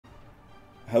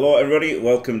Hello everybody,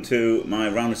 welcome to my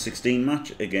round of 16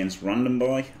 match against Random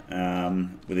Boy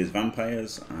with his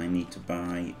vampires. I need to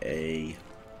buy a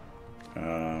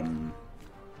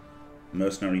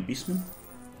mercenary beastman.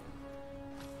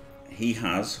 He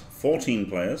has 14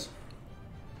 players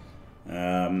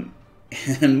and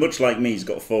much like me, he's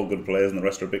got 4 good players and the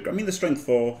rest are a bit... I mean, the strength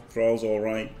 4 thrall's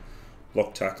alright,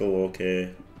 block tackle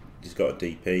okay, he's got a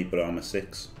DP but armor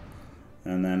 6,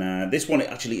 and then this one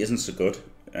actually isn't so good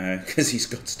because he's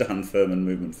got stand firm and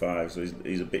movement 5, so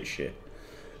he's a bit shit.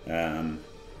 But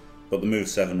the move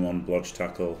 7-1, blodge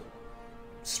tackle,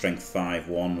 strength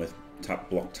 5-1 with tap,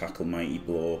 block tackle, mighty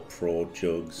blow, pro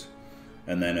jugs,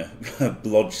 and then a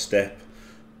blodge step,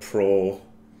 pro,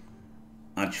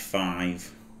 edge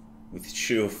 5 with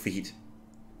sure feet.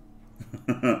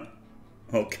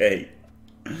 Okay.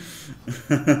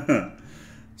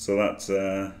 So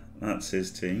that's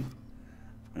his team,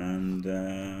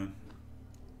 and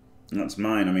that's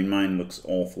mine. I mean, mine looks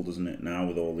awful, doesn't it, now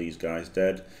with all these guys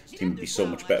dead? The team would be so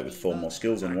much better with 4 more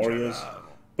skills on warriors,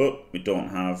 but we don't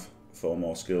have 4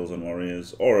 more skills on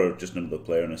warriors, or just another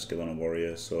player and a skill on a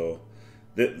warrior, so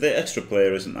the extra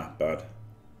player isn't that bad.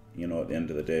 You know, at the end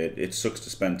of the day, it sucks to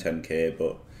spend 10k,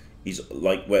 but he's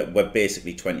like, we're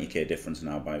basically 20k difference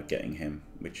now by getting him,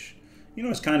 which, you know,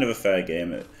 is kind of a fair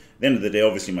game. At the end of the day,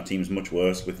 obviously my team's much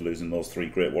worse with losing those 3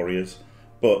 great warriors,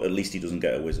 but at least he doesn't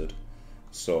get a wizard.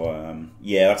 So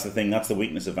yeah, that's the thing. That's the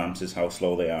weakness of Vamps, is how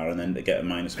slow they are, and then to get a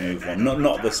minus move one.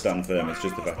 Not the stand firm. It's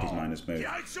just the fact he's minus move.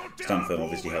 Stand firm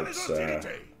obviously helps.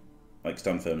 Like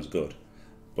stand firm's good,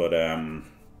 but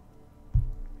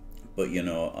you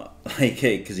know, like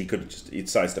because he'd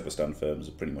sidestep a stand firm is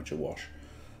pretty much a wash.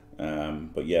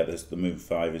 But yeah, the move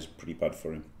 5 is pretty bad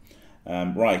for him.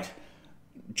 Right,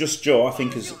 JustJoe I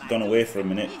think has gone away for a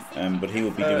minute, but he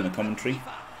will be doing the commentary.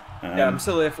 Yeah, I'm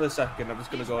still here for the second. I'm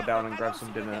just going to go down and grab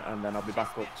some dinner, and then I'll be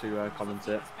back up to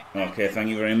commentate. Okay, thank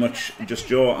you very much,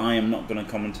 JustJoe. I am not going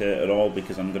to commentate at all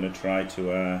because I'm going to try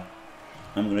to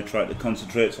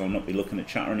concentrate, so I'll not be looking at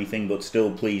chat or anything. But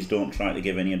still, please don't try to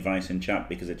give any advice in chat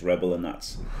because it's ReBBL and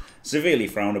that's severely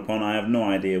frowned upon. I have no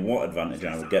idea what advantage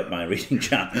I will get by reading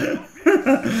chat.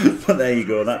 But there you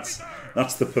go. That's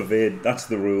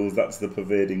the rules. That's the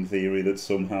pervading theory that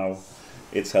somehow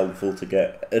it's helpful to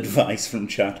get advice from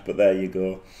chat, but there you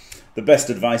go. The best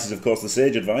advice is, of course, the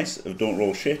sage advice of don't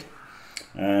roll shit.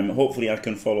 Hopefully I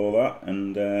can follow that,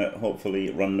 and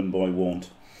hopefully Random Boy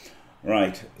won't.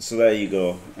 Right, so there you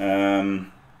go.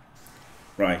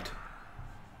 Right,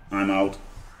 I'm out,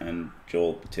 and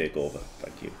Joel, take over.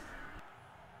 Thank you.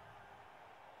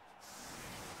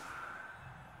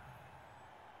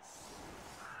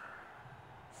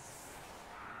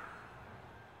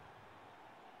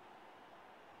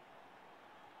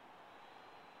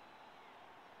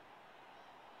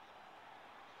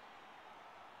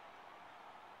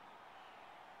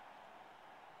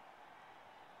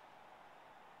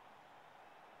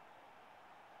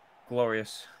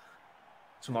 Glorious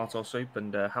tomato soup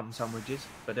and ham sandwiches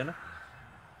for dinner.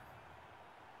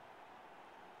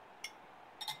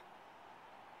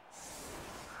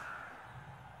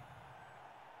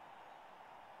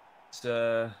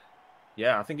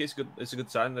 Yeah, I think it's good. It's a good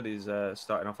sign that he's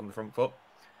starting off on the front foot.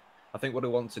 I think what he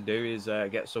wants to do is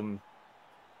get some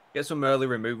early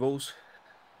removals.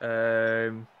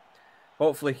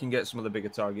 Hopefully, he can get some of the bigger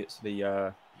targets.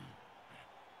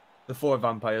 The 4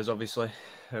 vampires, obviously,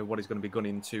 what he's going to be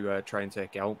gunning to try and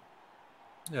take out.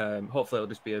 Hopefully, it'll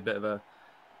just be a bit of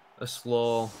a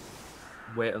slow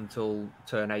wait until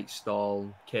turn 8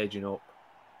 stall, caging up.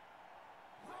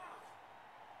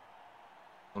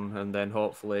 And then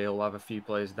hopefully he'll have a few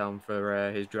players down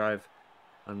for his drive.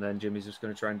 And then Jimmy's just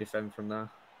going to try and defend from there.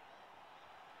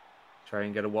 Try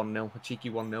and get a 1-0, a cheeky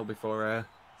 1-0 before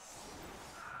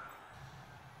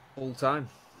full time.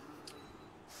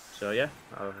 So yeah,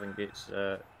 I think it's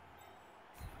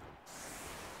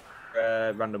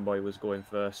Random Boy was going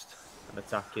first and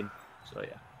attacking. So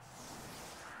yeah.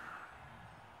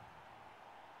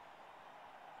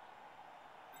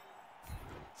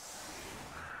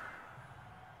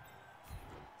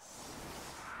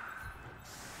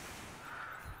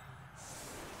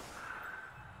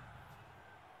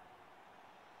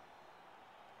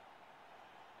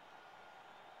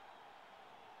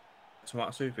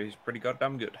 Tomato soup is pretty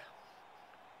goddamn good.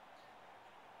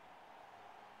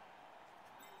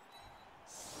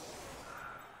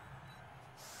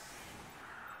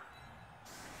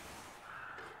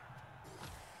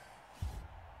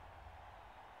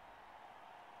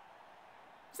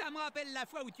 Ça me rappelle la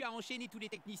fois où tu as enchaîné tous les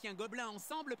techniciens gobelins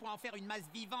ensemble pour en faire une masse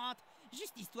vivante,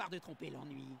 juste histoire de tromper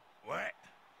l'ennui. Ouais,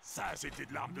 ça c'était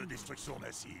de l'arme de destruction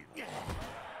massive.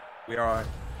 We are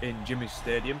in Jimmy's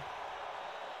stadium.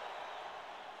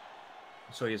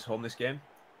 So he is home this game.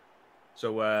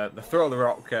 So the Throw the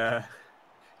Rock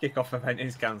kickoff event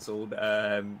is cancelled,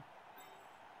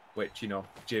 which, you know,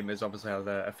 Jim has obviously had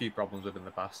a few problems with in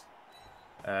the past.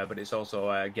 But it's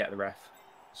also Get the Ref.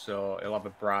 So he'll have a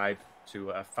bribe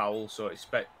to foul. So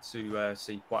expect to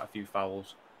see quite a few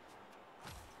fouls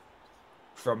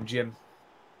from Jim,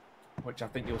 which I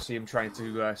think you'll see him trying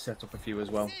to set up a few as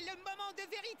well.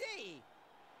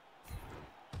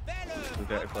 The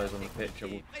dirty players on the pitch,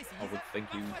 I would think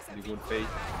he would be.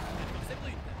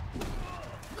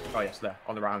 Oh yes, there,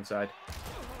 on the right hand side.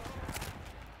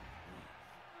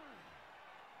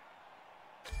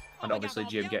 And obviously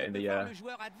Jim getting the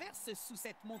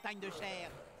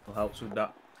helps with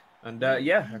that. And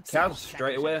yeah, Kaz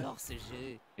straight away.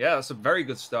 Yeah, that's a very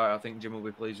good start. I think Jim will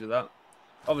be pleased with that.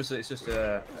 Obviously it's just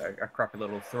a crappy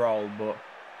little throw, but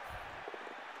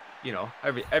you know,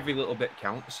 every little bit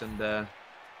counts, and if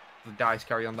the dice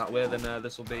carry on that way, then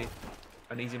this will be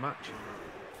an easy match.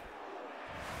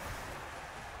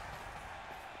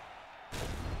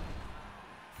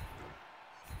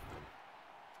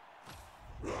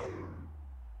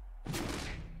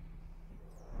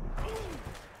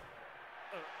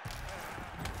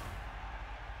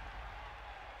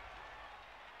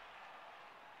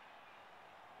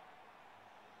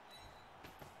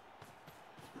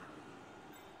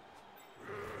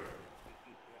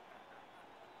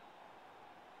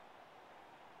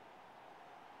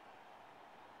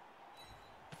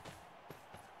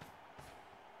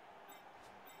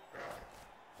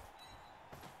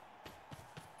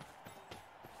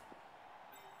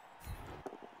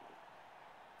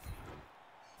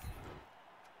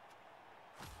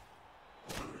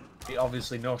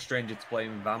 Obviously no stranger to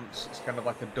playing Vamps. It's kind of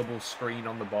like a double screen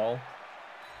on the ball.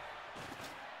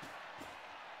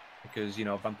 Because, you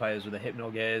know, Vampires with a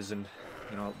Hypno Gaze and,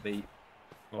 you know,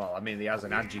 well, I mean, he has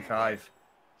an Agi 5.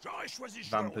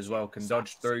 Vamp as well can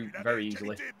dodge through very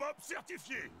easily.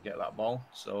 Get that ball.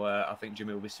 So I think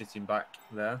Jimmy will be sitting back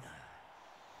there.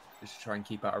 Just to try and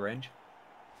keep out of range.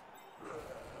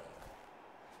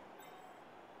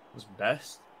 What's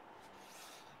best?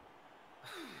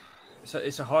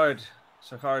 It's a hard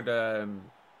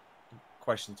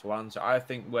question to answer. I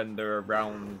think when they're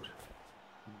around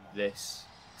this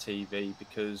TV,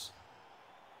 because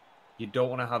you don't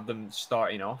want to have them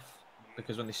starting off,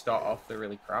 because when they start off they're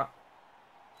really crap.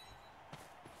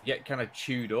 You get kind of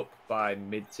chewed up by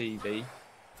mid TV.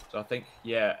 So I think,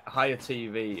 yeah, higher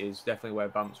TV is definitely where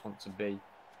Vamps want to be,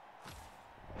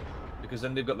 because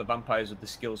then they've got the Vampires with the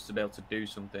skills to be able to do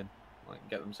something, like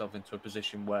get themselves into a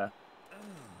position where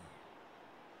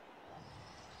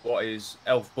what is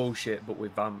Elf bullshit, but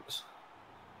with Vamps.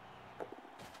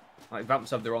 Like,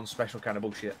 Vamps have their own special kind of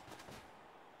bullshit.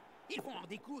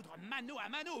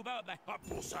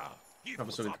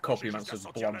 Obviously, with Copymancer's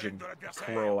Blodge and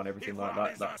Crow and everything like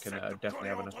that, that can definitely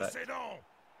have an effect.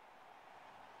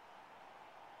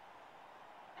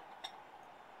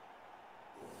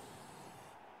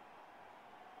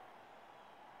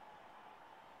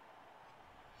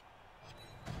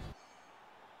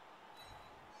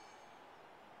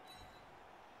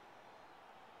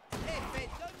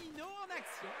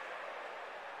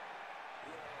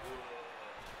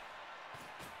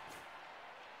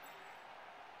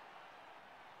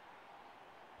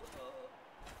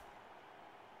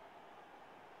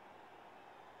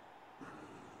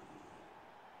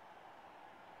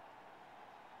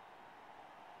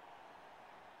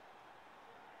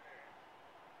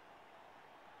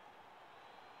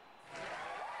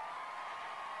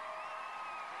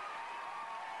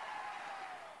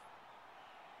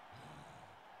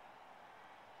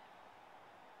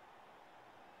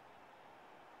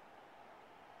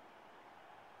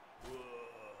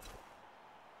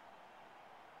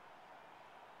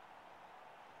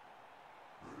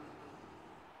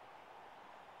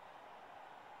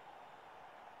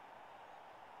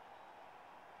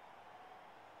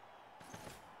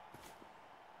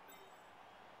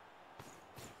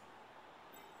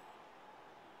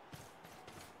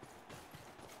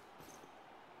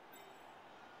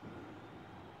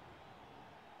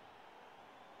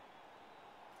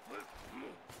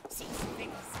 S'il se fait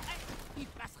discret, il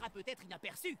passera peut-être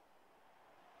inaperçu.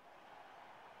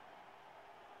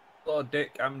 Hello,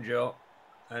 Dick. I'm Joe.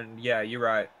 And yeah, you're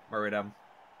right, Muradam.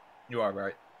 You are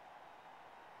right.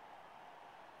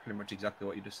 Pretty much exactly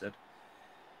what you just said.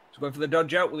 So going for the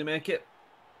dodge out. Will he make it?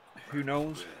 Who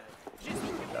knows?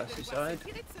 That's his side.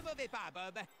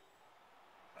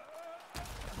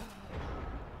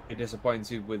 He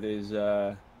disappointed with his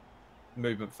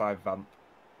movement 5 Vamp.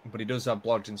 but he does have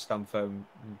Blodge and Stand Firm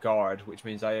guard, which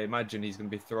means I imagine he's going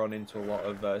to be thrown into a lot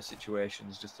of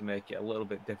situations just to make it a little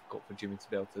bit difficult for Jimmy to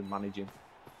be able to manage him.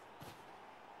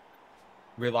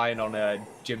 Relying on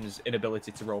Jim's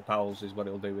inability to roll pals is what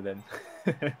he'll do with him.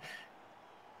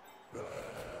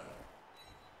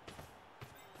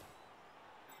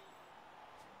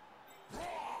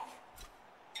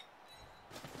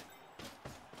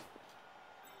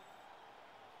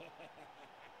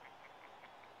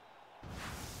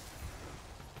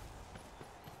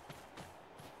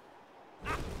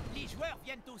 Les joueurs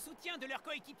viennent au soutien de leurs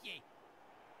coéquipiers.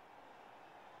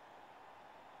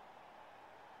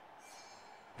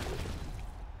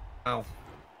 Wow.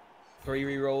 3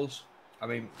 rerolls. I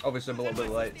mean, obviously I'm a little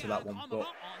bit late to that one, but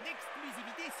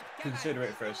consider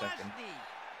it for a second.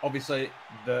 Obviously,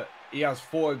 he has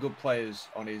 4 good players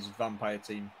on his vampire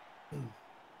team.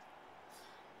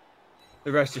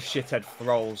 The rest are shithead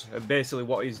thralls, and basically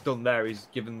what he's done there is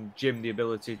given Jim the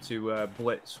ability to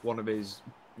blitz one of his,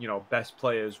 best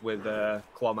players with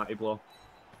Claw Mighty Blow.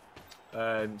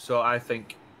 So I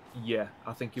think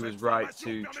he was right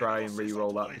to try and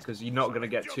re-roll that, because you're not going to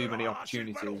get too many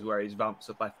opportunities where his vamps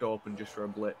are left open just for a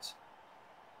blitz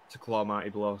to Claw Mighty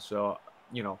Blow. So,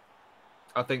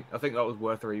 I think that was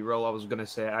worth a re-roll. I was going to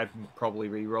say I'd probably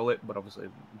re-roll it, but obviously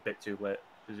a bit too late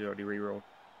because he already re-rolled.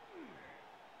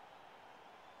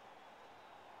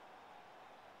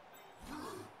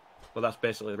 But that's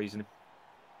basically the reasoning.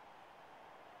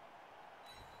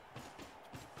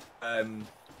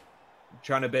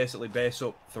 Trying to basically base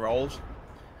up thralls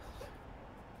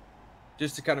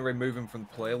just to kind of remove him from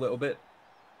play a little bit,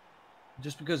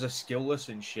 just because they're skillless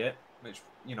and shit, which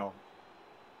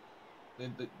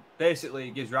basically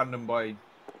it gives Random Boy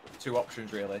 2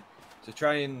 options really: to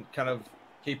try and kind of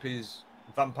keep his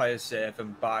vampires safe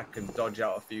and back and dodge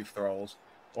out a few thralls,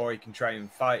 or he can try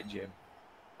and fight Jim.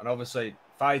 And obviously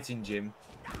fighting Jim,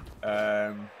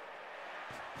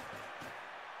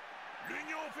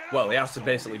 well, he has to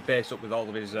basically base up with all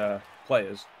of his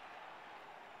players,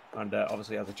 and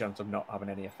obviously has a chance of not having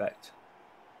any effect.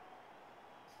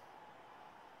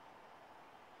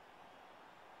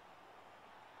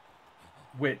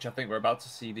 Which I think we're about to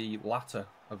see the latter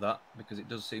of that, because it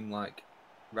does seem like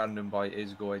Random Boy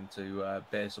is going to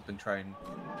base up and try and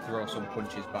throw some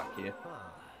punches back here.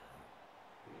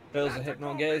 Fails the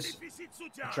Hypno Gaze,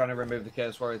 trying to remove the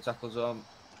Chaos Warrior tackle zone.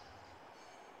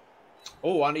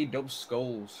 Oh, and he dubs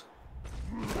Skulls.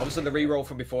 Obviously, the reroll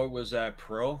from before was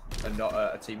pro and not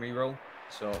a team reroll,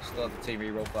 so still have the team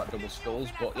reroll for that double Skulls.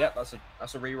 But yeah, that's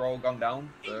a reroll gone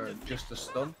down for just a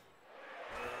stun.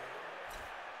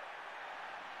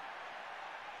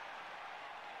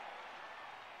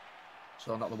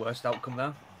 So not the worst outcome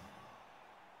there.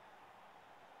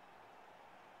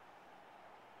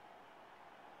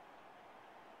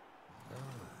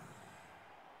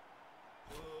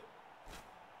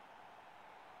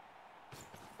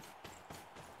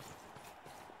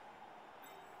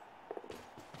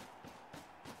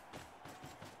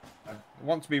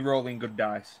 Want to be rolling good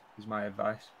dice is my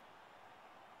advice.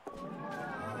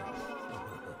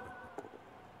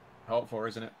 Hot for,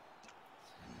 isn't it?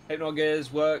 Hypno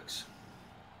Gaze works.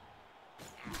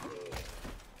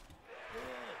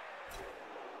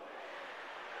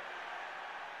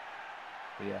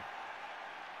 But yeah,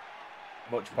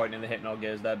 much point in the Hypno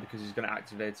Gaze there, because he's going to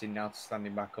activate him now to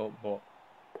standing back up. But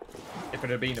if it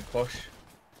had been a push,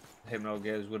 the Hypno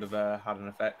Gaze would have had an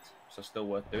effect, so still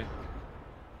worth doing.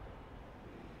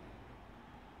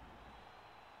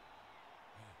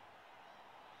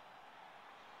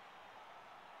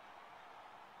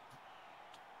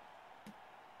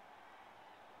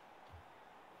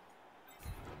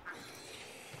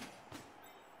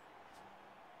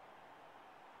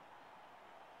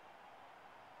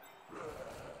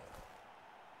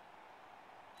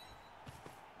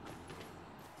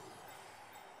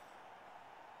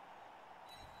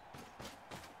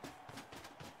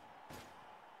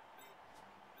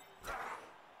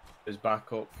 His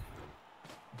back up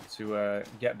to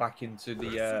get back into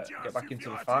the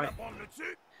fight.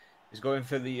 He's going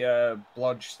for the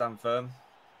Blodge Stand Firm.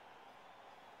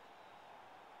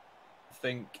 I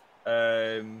think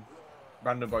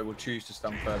Random Boy will choose to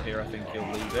stand firm here. I think he'll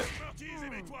leave it.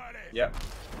 Yep.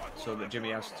 So that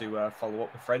Jimmy has to follow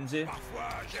up the Frenzy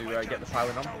to get the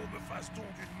piling on.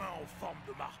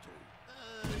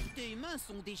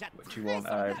 Which you won't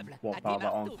pile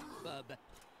that on.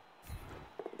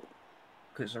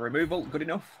 Because it's a removal, good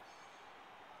enough.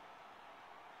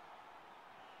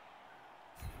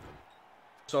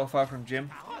 So far from Jim.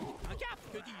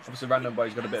 Obviously Random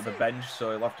Boy's got a bit of a bench,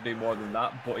 so he'll have to do more than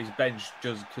that, but his bench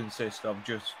does consist of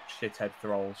just shithead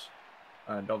thralls.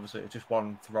 and obviously it's just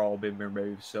one thrall being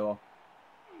removed. So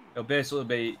it'll basically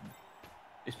be,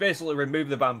 it's basically remove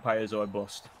the vampires or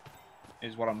bust,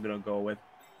 is what I'm gonna go with.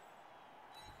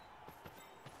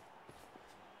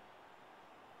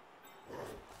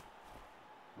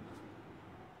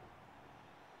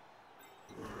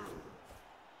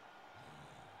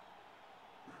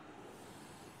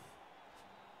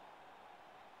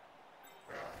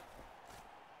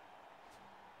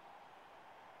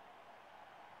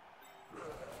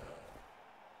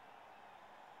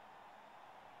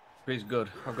 He's good,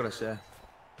 I've got to say.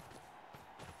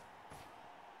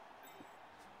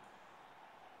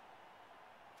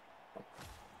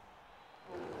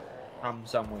 Ham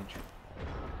sandwich.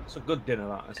 It's a good dinner,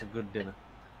 that. It's a good dinner.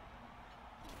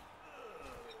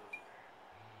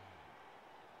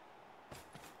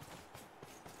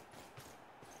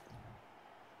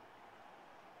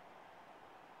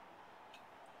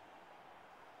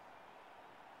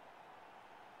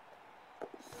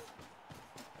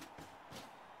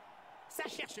 Ça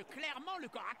cherche clairement le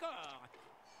corps à corps.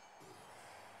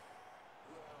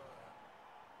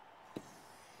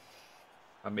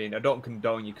 I mean, I don't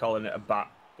condone you calling it a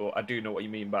BAP, but I do know what you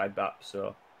mean by BAP,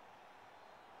 so...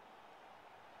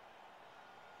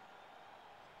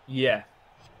 Yeah.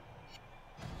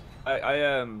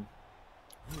 I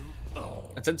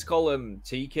tend to call them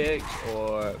tea cakes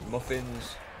or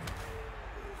muffins.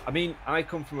 I mean, I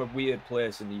come from a weird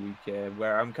place in the UK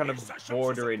where I'm kind of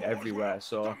bordering everywhere,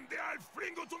 so...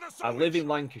 I live in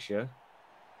Lancashire,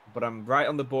 but I'm right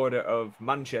on the border of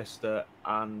Manchester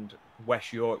and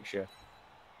West Yorkshire.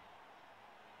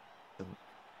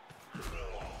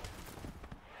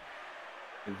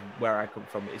 Where I come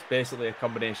from, it's basically a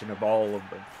combination of all of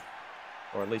them,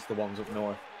 or at least the ones up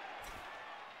north.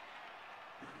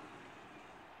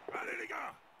 Allez les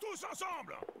gars, tous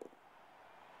ensemble.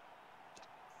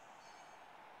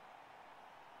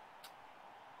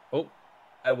 Oh,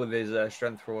 with his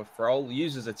strength for all,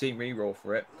 uses a team reroll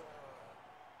for it.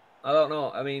 I don't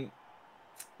know. I mean,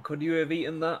 could you have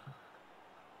eaten that?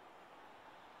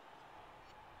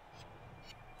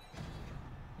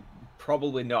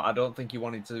 Probably not. I don't think he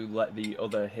wanted to let the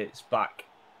other hits back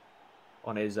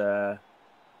on his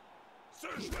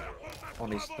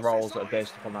thralls that are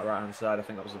based upon that right hand side. I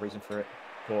think that was the reason for it.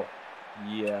 But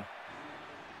yeah.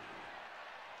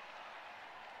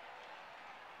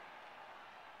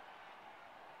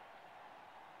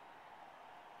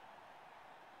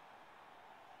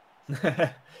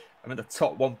 I'm in the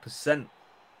top 1%.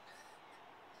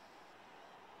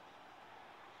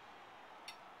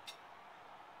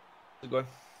 Go.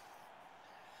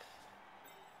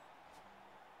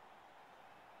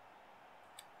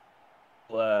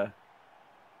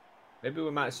 Maybe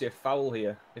we might see a foul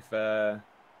here if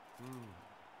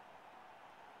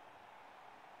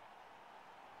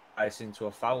ice into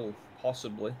a foul,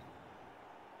 possibly.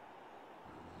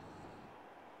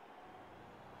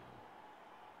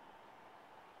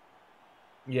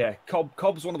 Yeah,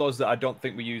 Cobb's one of those that I don't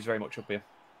think we use very much up here.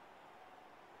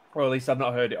 Or at least I've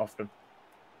not heard it often.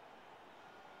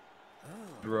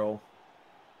 Roll.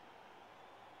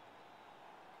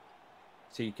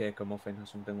 Tea cake or muffin or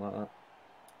something like that.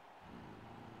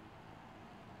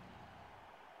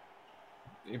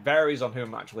 It varies on who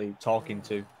I'm actually talking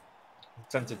to. I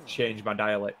tend to change my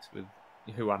dialect with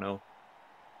who I know.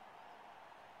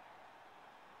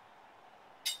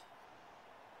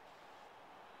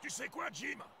 Tu sais quoi,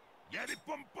 Jim? Il y a des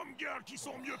pom-pom girls qui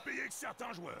sont mieux payées que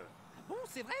certains joueurs. Bon,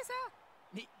 c'est vrai ça?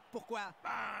 Mais pourquoi?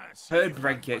 Heard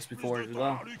bread cakes before as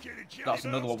well. That's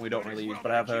another one we don't really use, but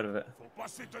I have heard of it.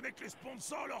 It's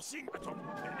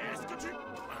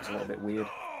a little bit weird.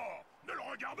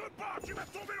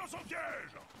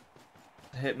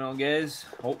 Hypno gaze.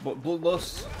 Oh, but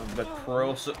Bloodlust. And the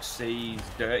pro succeeds.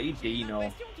 Dirty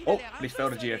Dino. Oh, he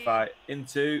failed a GFI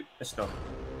into a stun.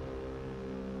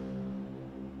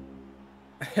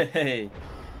 Hey.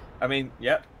 I mean,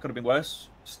 yep, could have been worse.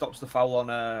 Stops the foul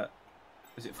on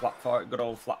is it flat fart? Good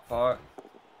old flat fart.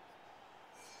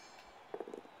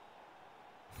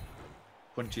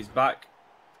 Punches back,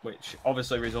 which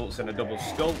obviously results in a double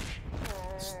skull.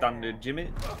 Standard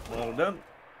Jimmy. Well done.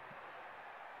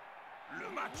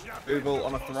 Google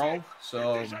on a thrall,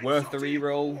 so worth the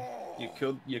reroll. You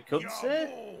could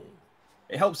say.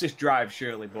 It helps this drive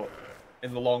surely, but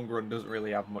in the long run doesn't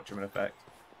really have much of an effect.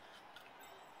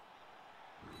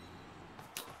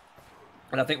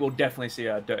 And I think we'll definitely see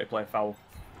a dirty play foul.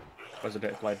 Where's a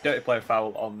dirty play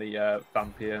foul on the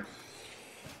vampire?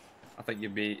 I think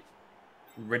you'd be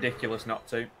ridiculous not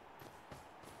to.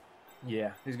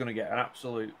 Yeah, he's going to get an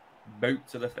absolute boot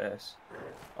to the face.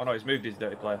 Oh no, he's moved his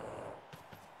dirty play.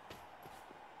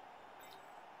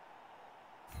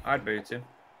 I'd boot him.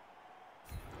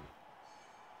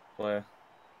 Player.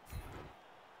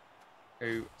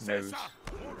 Who knows?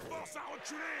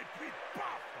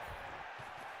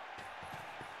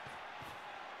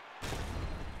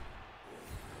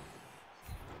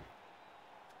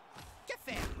 Que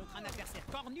faire contre un adversaire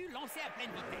cornu lancé à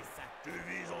pleine vitesse? Tu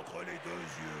vises entre les deux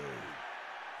yeux.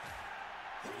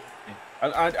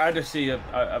 I just see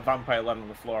a vampire land on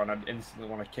the floor and I'd instantly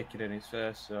want to kick it in his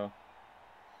face, so...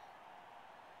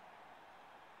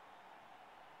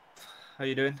 How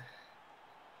you doing?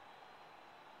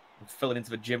 I'm filling into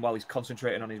the gym while he's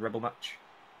concentrating on his ReBBL match.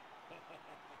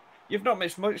 You've not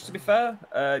missed much, to be fair.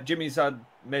 Jimmy's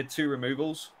made 2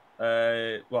 removals.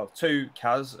 Well, 2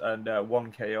 Kaz and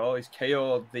 1 KO. He's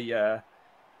KO'd the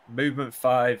Movement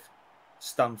 5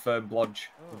 Stand Firm Blodge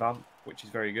vamp, which is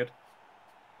very good.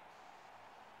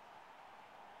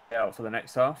 Out for the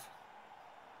next half.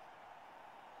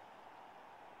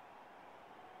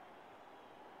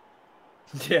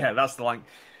 Yeah, that's the length.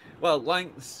 Well,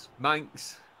 lengths,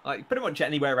 manx, like pretty much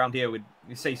anywhere around here,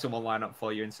 you see someone line up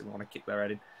for you, instantly want to kick their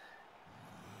head in.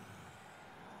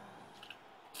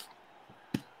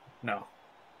 No,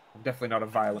 I'm definitely not a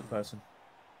violent person.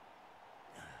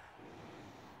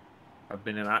 I've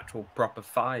been in an actual proper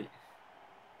fight.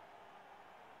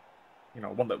 You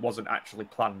know, one that wasn't actually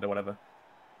planned or whatever.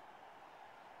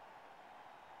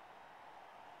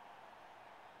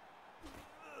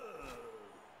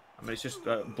 I mean, it's just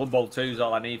Blood Bowl 2 is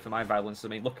all I need for my violence. I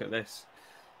mean, look at this.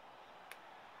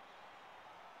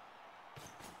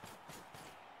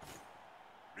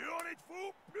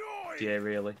 Yeah,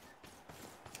 really.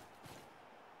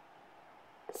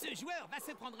 Ce joueur va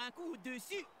se prendre un coup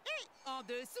dessus et en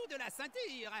dessous de la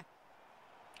ceinture.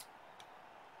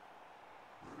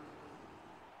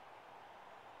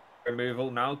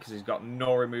 Removal now, because he's got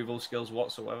no removal skills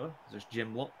whatsoever. Just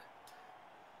gym lock.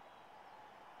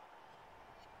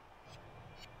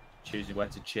 Choosing where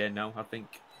to chain now, I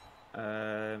think.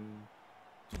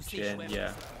 Chain,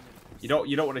 yeah. You don't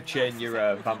want to chain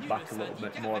your vamp back a little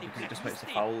bit more because it just makes the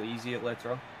foul easier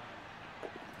later on.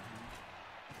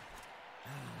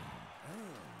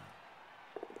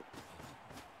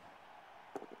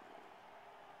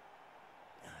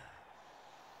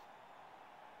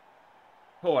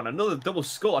 Oh, and another double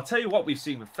skull. I tell you what, we've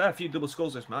seen a fair few double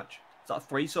skulls this match. Is that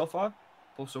 3 so far?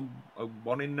 Plus a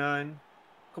 1 in 9.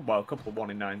 Well, a couple of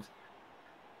 1 in 9s.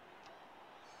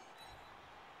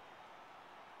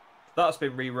 That's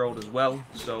been re-rolled as well.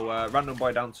 So random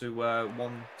boy down to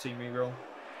 1 team re-roll.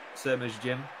 Same as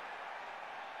Jim.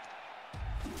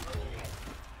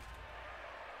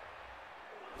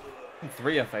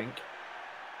 Three, I think.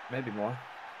 Maybe more.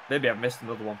 Maybe I've missed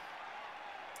another one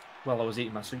while I was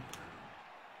eating my soup.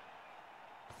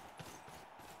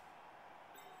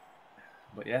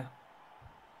 But yeah.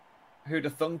 Who'd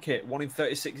have thunk it? 1 in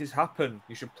 36s happen.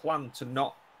 You should plan to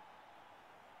not...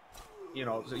 You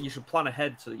know, you should plan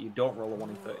ahead so that you don't roll a 1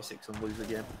 in 36 and lose the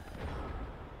game.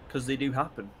 Because they do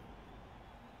happen.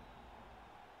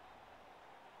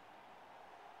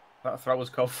 That throw was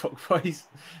called fuckboys.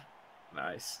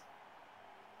 Nice.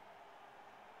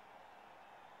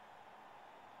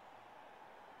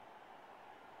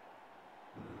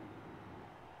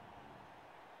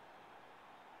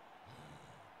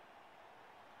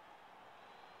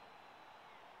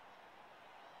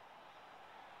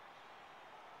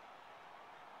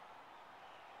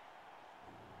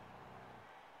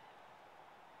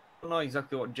 I don't know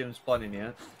exactly what Jim's planning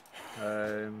yet.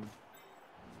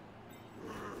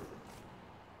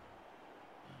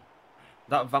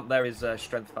 That vamp there is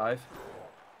strength 5.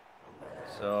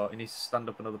 So he needs to stand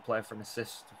up another player for an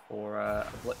assist for a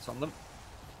blitz on them.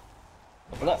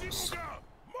 Blocks.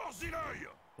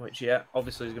 Which, yeah,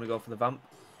 obviously he's going to go for the vamp.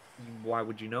 Why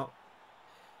would you not?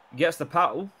 He gets the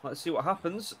paddle. Let's see what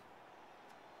happens.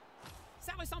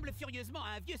 Ça ressemble furieusement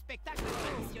à un vieux spectacle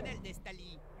traditionnel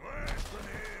d'Estali.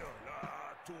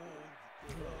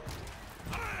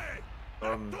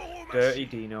 Dirty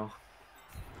Dino.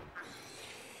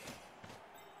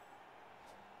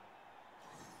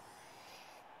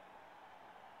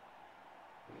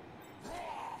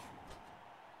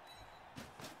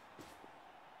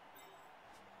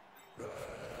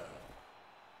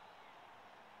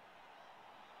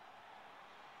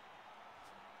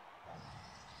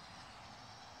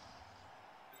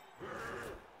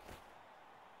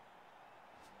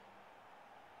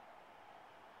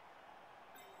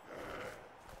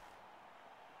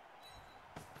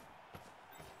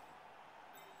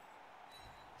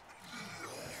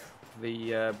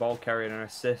 The ball carrier and an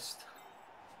assist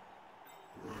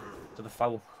to the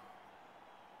foul.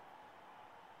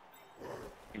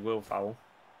 He will foul.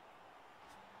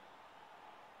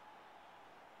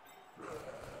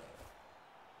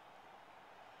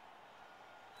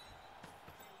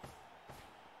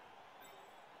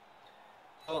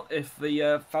 Well, if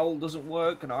the foul doesn't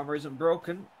work and armor isn't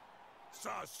broken.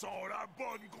 Ça sent la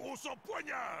bonne grosse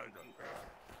empoignade.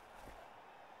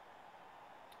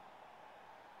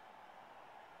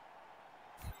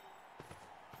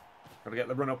 Gotta get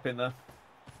the run up in there.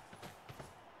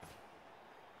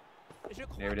 Je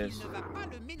crois There it is. qu'il ne va pas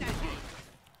le ménager.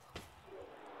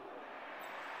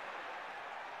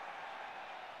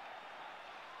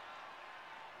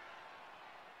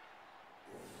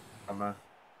 Armor.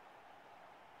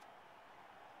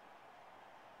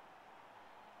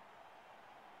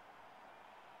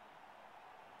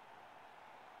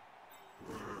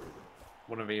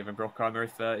 Wouldn't have even broke armor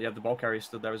if he had the ball carrier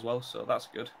stood there as well, so that's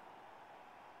good.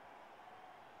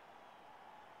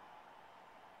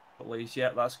 At least, yeah,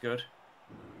 that's good.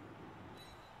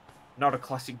 Not a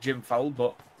classic gym foul,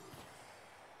 but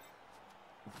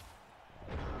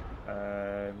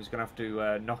he's going to have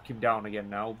to knock him down again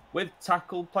now. With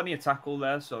tackle, plenty of tackle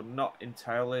there, so not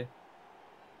entirely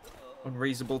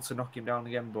unreasonable to knock him down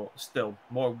again, but still,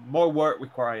 more work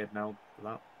required now for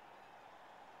that.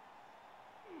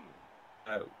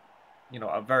 You know,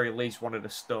 at very least wanted a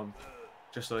stun,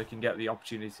 just so he can get the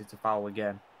opportunity to foul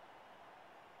again.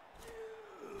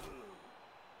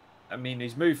 I mean,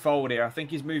 he's moved forward here. I think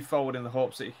he's moved forward in the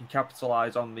hopes that he can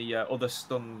capitalise on the other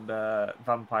stunned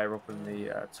vampire up in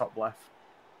the top left.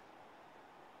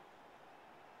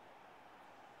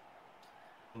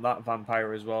 And that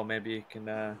vampire as well, maybe he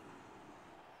can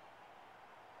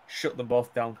shut them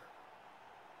both down.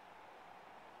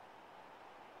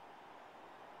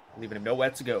 Leaving him nowhere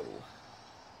to go.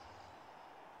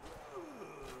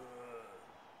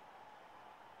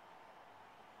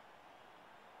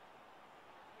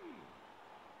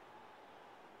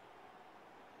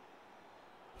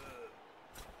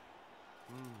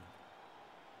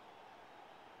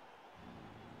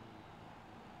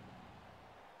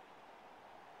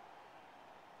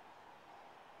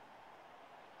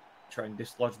 Try and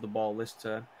dislodge the ball this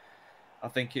turn. I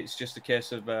think it's just a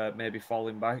case of maybe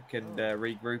falling back and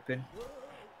regrouping.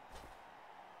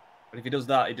 But if he does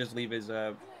that, he does leave his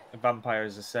vampire,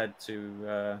 as I said,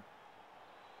 to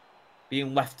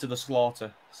being left to the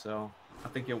slaughter. So I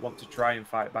think he'll want to try and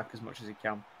fight back as much as he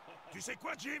can. Tu sais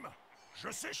quoi, Jim?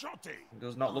 Je sais chanter. It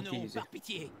does not look easy. Par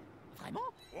pitié.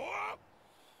 Vraiment? Oh!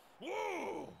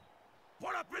 Oh!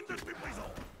 Pas la peine de te méprésent.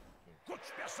 Mon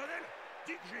coach personnel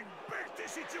dit que j'ai une belle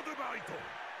tessiture de baryton.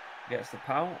 Gets the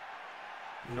pout.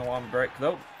 No arm break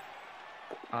though.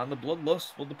 And the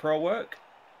bloodlust. Will the pro work?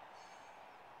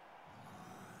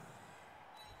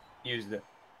 Used it.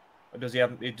 Or does he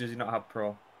have? Does he not have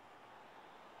pro?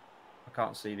 I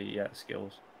can't see the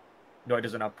skills. No, he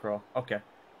doesn't have pro. Okay,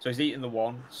 so he's eating the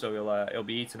one, so he'll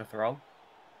be eating a throw.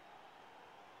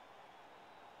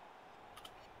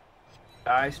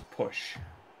 Nice push.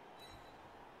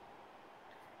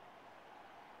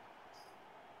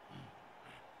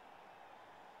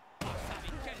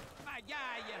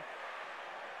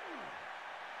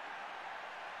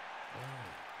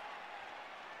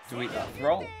 To eat that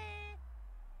throw.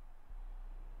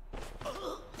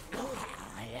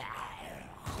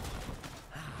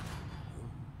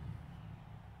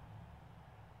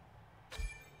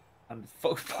 And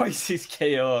fuck voice is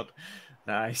KO'd.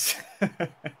 Nice.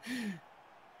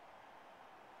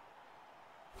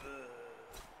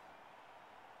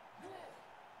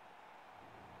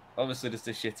 Obviously just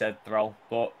a shithead throw,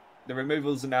 but the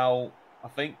removals are now, I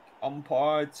think, on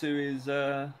par to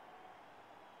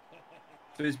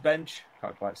his bench.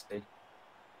 Can't quite see.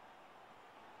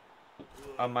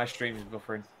 And my stream is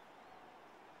buffering.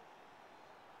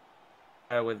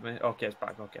 Bear with me. Okay, it's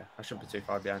back. Okay, I shouldn't be too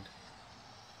far behind.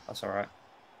 That's alright.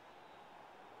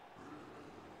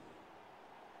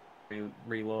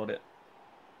 Reload it.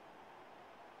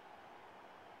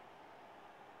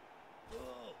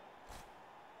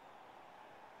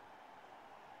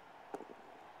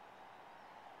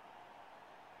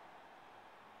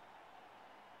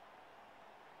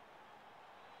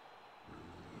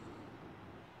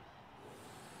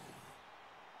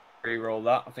 Reroll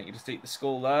that. I think you just eat the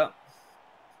skull there.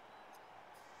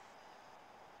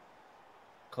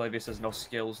 Clavius has no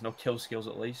skills, no kill skills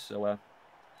at least, so oh,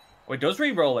 he does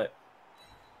re-roll it.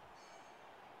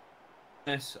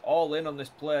 Yes, all in on this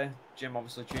play. Jim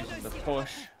obviously choosing the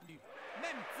push.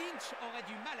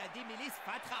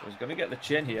 So he's going to get the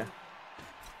chin here.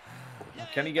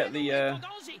 Can he get the...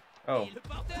 Oh.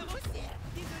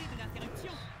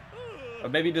 Or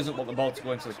maybe he doesn't want the ball to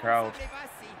go into the crowd.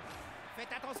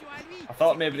 I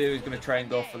thought maybe he was going to try and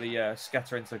go for the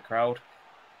scatter into the crowd.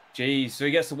 Jeez, so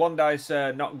he gets the one dice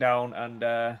knockdown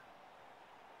and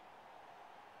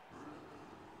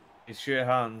his sheer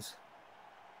hands.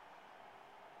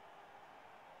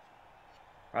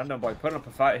 Random boy putting up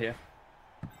a fight here.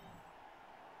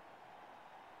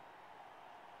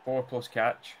 4+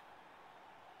 catch.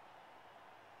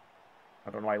 I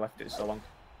don't know why he left it so long.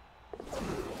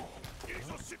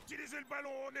 Ils ont subtilisé le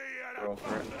ballon au nez et à la Go barre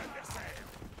for it. de l'adversaire.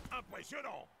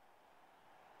 Impressionnant.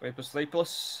 3+,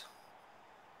 3+.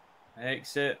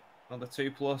 Makes it. Another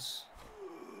 2+.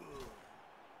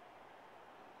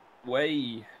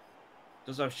 Way.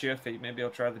 Does have sheer feet. Maybe I'll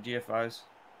try the GFIs.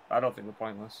 I don't think they're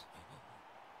pointless.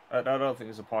 I don't think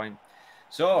there's a point.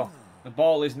 So, the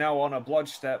ball is now on a blodge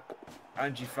step.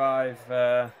 And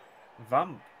G5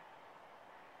 vamp.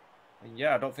 And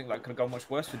yeah, I don't think that could have gone much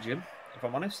worse for Jim, if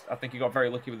I'm honest. I think he got very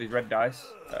lucky with his red dice.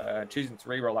 Choosing to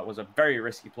reroll, that was a very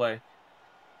risky play.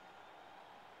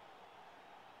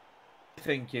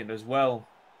 Thinking as well.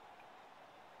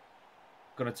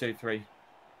 Gonna 2-3.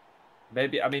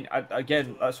 Maybe, I mean,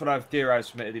 again, that's what I've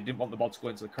theorized from it. He didn't want the ball to go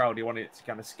into the crowd. He wanted it to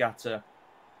kind of scatter.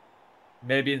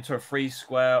 Maybe into a free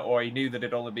square, or he knew that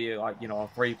it'd only be like, you know, a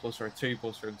 3+ or a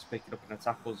 2+ for him to pick it up in a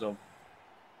tackle zone.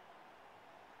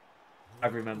 I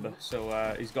remember.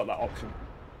 So he's got that option.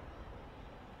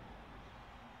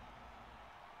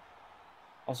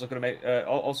 Also gonna make.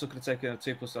 Also could have taken a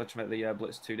 2+ to make the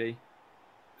blitz 2D.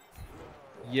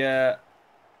 Yeah.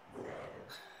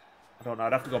 I don't know.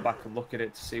 I'd have to go back and look at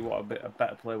it to see what a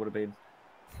better play would have been.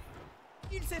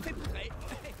 Il s'est fait poudrer.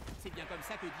 C'est bien comme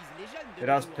ça que disent les jeunes de It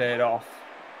has nos paid jours. off.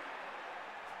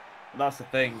 That's the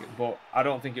thing, but I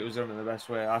don't think it was done in the best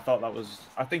way. I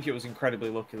think it was incredibly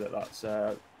lucky that that's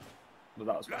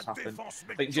what's happened.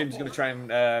 I think Jim's going to try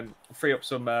and free up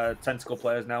some tentacle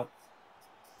players now.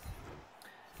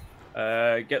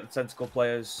 Get the tentacle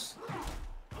players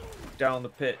down the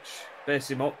pitch, base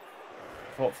him up.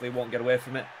 Hopefully he won't get away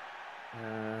from it.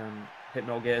 Hit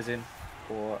no gaze in,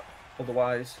 or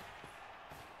otherwise.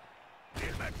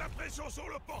 Ils mettent la pression sur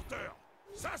le porteur.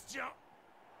 Ça se tient.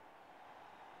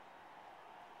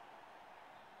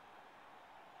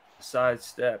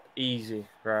 Sidestep, easy,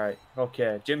 right?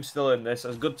 Okay, Jim's still in this.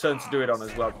 It's a good turn to do it on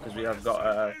as well because we have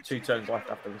got 2 turns left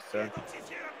after this turn.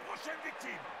 Identifiez la prochaine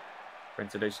victime. Trying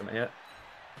to do something here.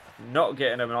 Not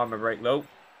getting him an armor break though.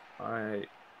 I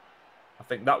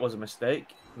think that was a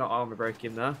mistake. Not armor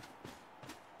breaking there.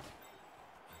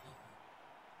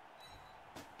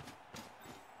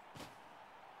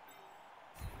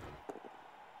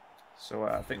 So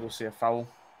I think we'll see a foul.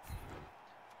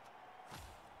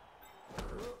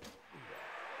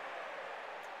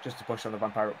 Just to push on the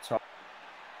vampire up top.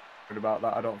 Worried about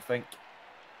that, I don't think.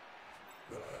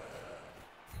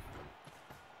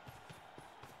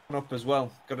 Run up as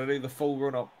well. Got to do the full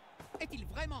run up. Est-il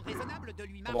vraiment raisonnable de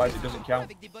lui Otherwise, marcher it doesn't sur le count.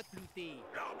 avec des bottes cloutées?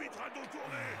 L'arbitre a dos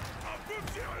tourné. Un peu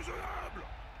plus raisonnable.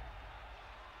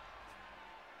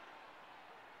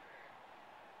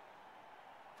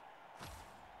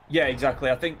 Yeah, exactly.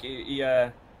 I think he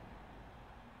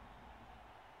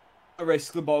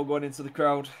risked the ball going into the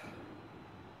crowd.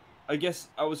 I guess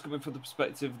I was coming from the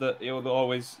perspective that they'll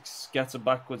always scatter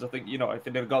backwards. I think, you know, if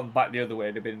they'd have gone back the other way,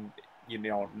 they'd have been, you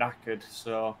know, knackered.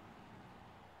 So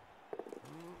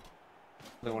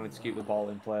they wanted to keep the ball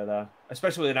in play there,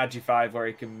 especially with an Agi 5 where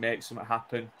he can make something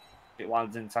happen. It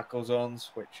lands in tackle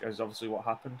zones, which is obviously what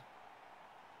happened.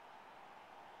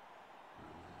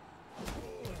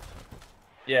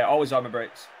 Yeah, always armor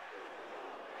breaks.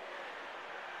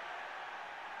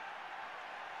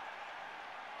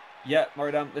 Yeah,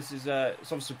 Moridam, this is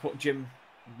it's obviously put Jim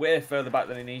way further back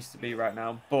than he needs to be right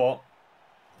now, but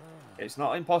it's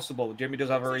not impossible. Jimmy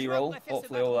does have a reroll.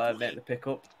 Hopefully he'll make the pick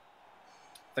up.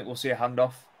 I think we'll see a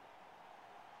handoff.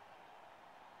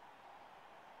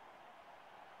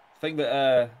 The thing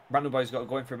that Random Boy's got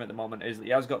going for him at the moment is that he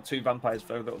has got 2 vampires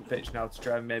further up the pitch now to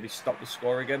try and maybe stop the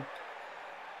score again.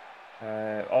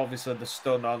 Obviously the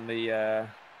stun on the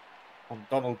on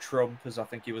Donald Trump, as I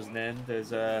think he was named,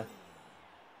 is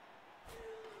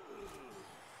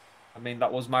I mean,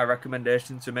 that was my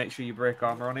recommendation, to make sure you break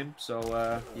armor on him.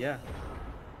 So yeah,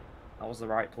 that was the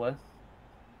right play.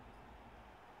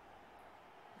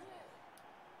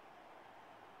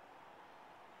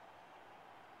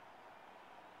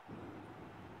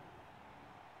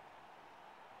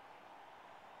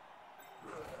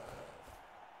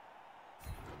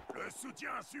 Le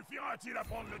soutien suffira-t-il à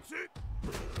prendre le dessus?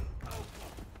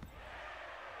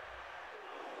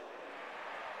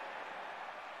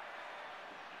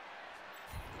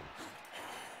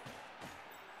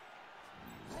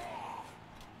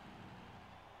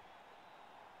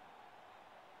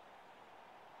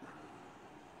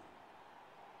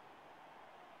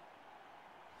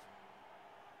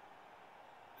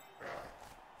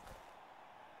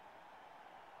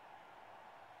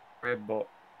 But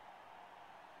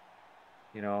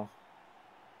you know,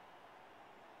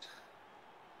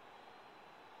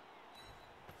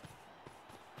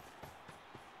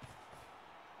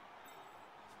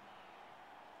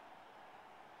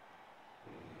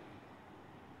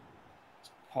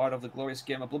 part of the glorious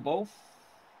game of Blood Bowl.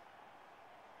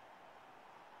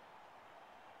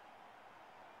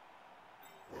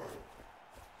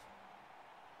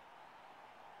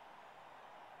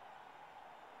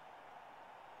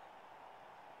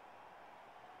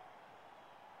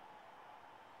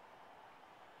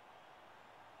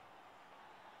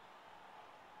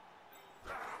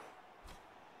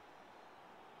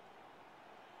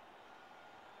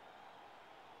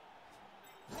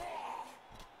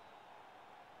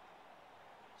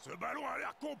 Ce ballon a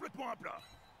l'air complètement à plat.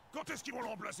 Quand est-ce qu'ils vont le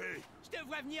remplacer? Je te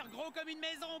vois venir gros comme une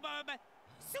maison, Bob.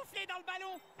 Soufflez dans le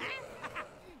ballon, hein?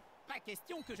 Pas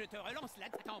question que je te relance là.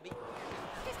 Attends, mais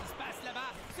qu'est-ce qui se passe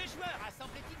là-bas? Ce joueur a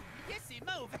semble-t-il plié ses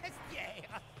mains au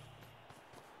vestiaire.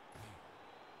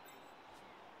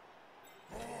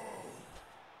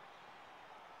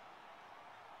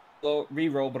 So,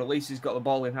 re-roll, but at least he's got the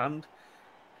ball in hand.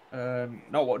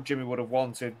 Not what Jimmy would have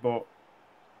wanted, but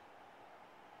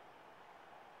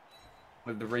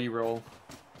with the re-roll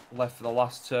left for the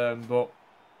last turn, but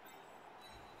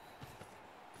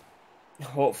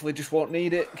hopefully just won't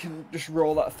need it. Can just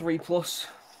roll that 3+. So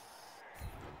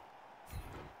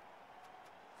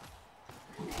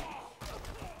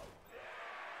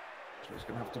it's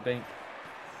going to have to be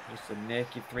just a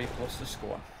naked 3+ to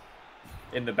score.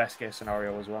 In the best case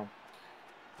scenario as well.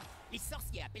 Les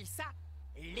sorciers appellent ça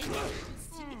l'énergie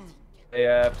cinétique.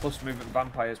 The plus movement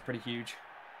vampire is pretty huge.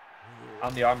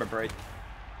 And the armor break.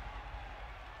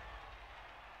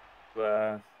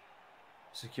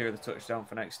 Secure the touchdown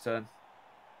for next turn.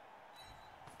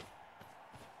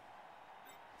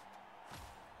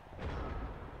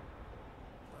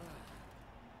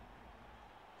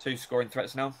 Two scoring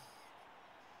threats now.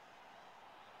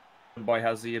 The boy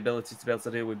has the ability to be able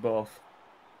to deal with both.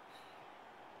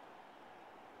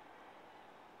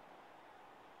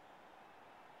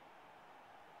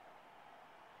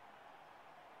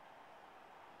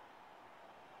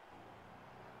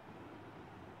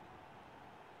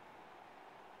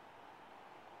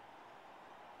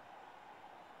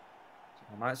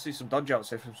 I might see some dodge outs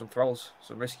here from some throws,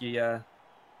 some risky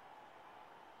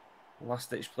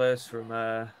last-ditch plays from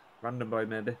Random Boy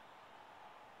maybe.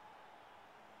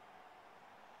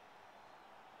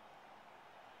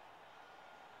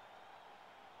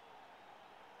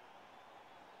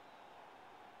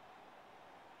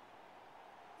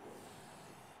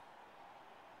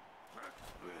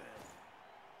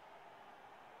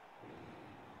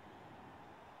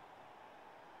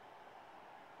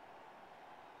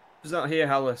 He's not here,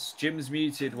 Hallis. Jim's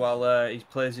muted while he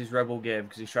plays his ReBBL game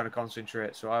because he's trying to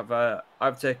concentrate. So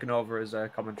I've taken over as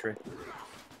commentary.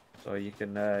 So you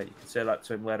can say that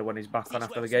to him later when he's back on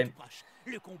after the game.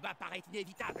 Le combat paraît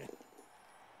inévitable.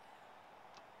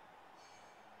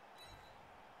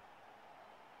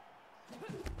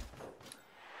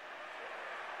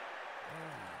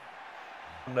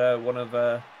 And one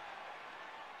of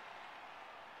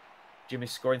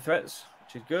Jimmy's scoring threats,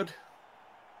 which is good.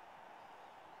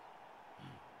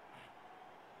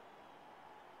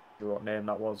 What name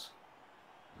that was?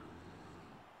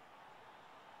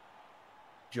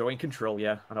 Joe in control,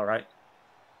 yeah, I know, right?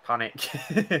 Panic.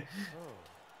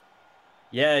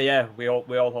 Yeah, we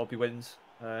all hope he wins.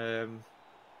 Random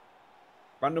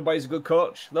Boy's a good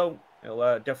coach, though.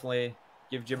 He'll definitely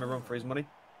give Jim a run for his money.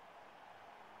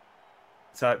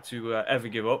 Type to ever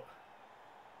give up.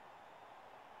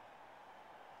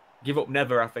 Give up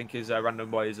never, I think, is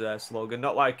Random Boy's slogan.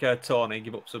 Not like Tony,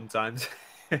 give up sometimes.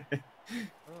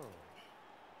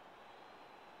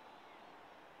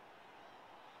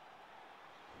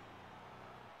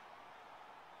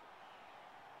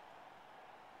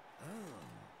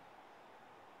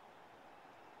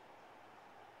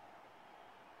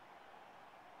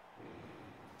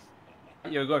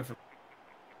 You're going for...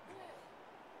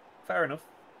 Fair enough.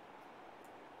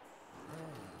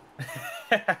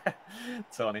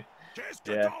 Tony.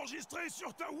 Yeah.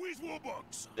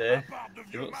 Yeah.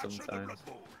 Do it sometimes.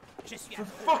 For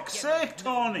fuck's sake,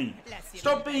 Tony!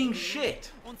 Stop being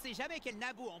shit!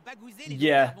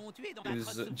 Yeah. It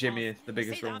was Jimmy, the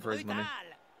biggest run for his money.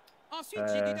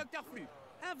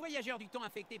 Un voyageur du temps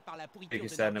infecté par la pourriture de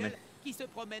Biggest la enemy. gueule qui se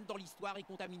promène dans l'histoire et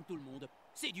contamine tout le monde.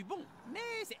 C'est du bon,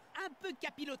 mais c'est un peu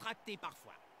capillotracté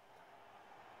parfois.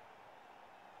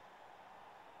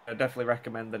 I definitely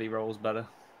recommend that he rolls better.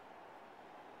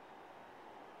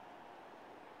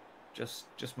 Just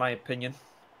my opinion.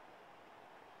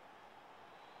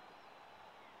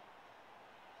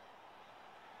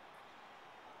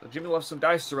 So Jimmy will have some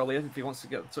dice to roll here if he wants to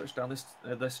get the touchdown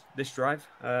this drive.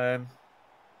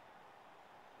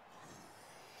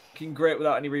 Looking great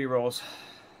without any re-rolls.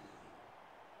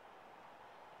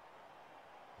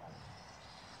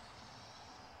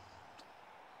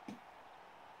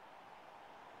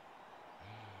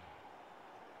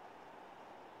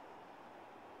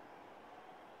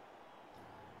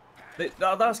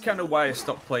 That's kind of why I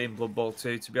stopped playing Blood Bowl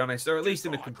 2, to be honest, or at least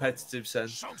in a competitive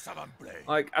sense.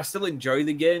 Like, I still enjoy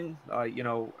the game. You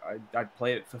know, I'd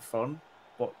play it for fun,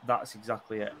 but that's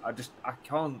exactly it. I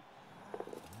can't.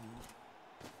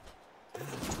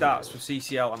 Stats for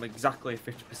CCL, I'm exactly a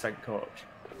 50% coach,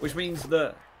 which means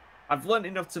that I've learned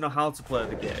enough to know how to play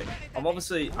the game.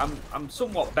 I'm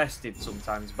somewhat bested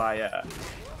sometimes by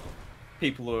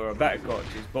people who are better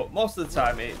coaches, but most of the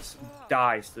time it's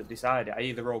dice that decide it. I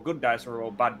either roll good dice or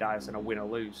roll bad dice and I win or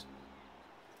lose.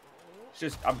 It's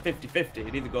just, I'm 50-50.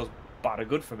 It either goes bad or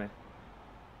good for me.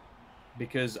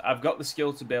 Because I've got the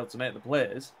skill to be able to make the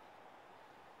plays.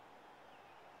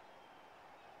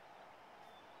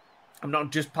 I'm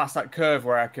not just past that curve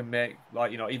where I can make,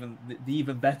 like, you know, even the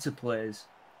even better plays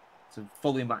to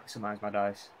fully maximize my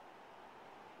dice.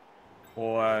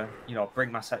 Or, you know,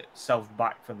 bring myself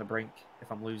back from the brink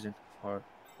if I'm losing. Or,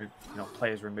 you know,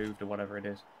 players removed or whatever it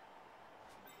is.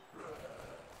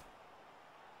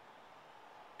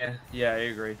 Yeah, I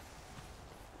agree.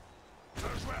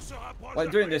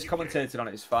 Like, doing this, commentating on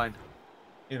it is fine.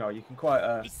 You know, you can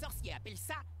quite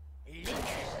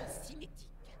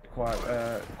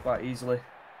easily.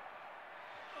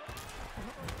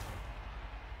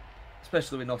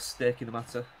 Especially with no stake in the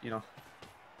matter, you know.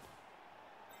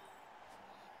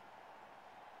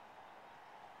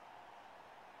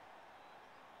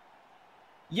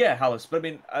 Yeah, Hallis, but I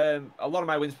mean, a lot of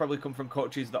my wins probably come from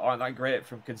coaches that aren't that great,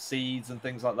 from concedes and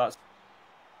things like that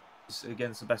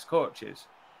against the best coaches.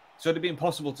 So it'd be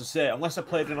impossible to say, unless I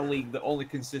played in a league that only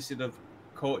consisted of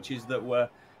coaches that were,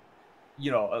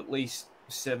 you know, at least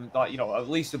at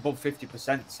least above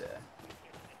 50%, say.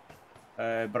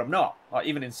 But I'm not. Like,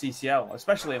 even in CCL,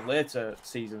 especially in later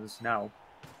seasons now,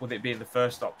 with it being the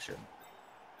first option.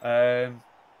 You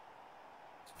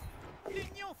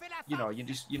know, you're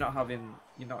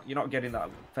not getting that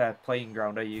fair playing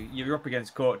ground, are you? You're up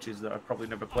against coaches that have probably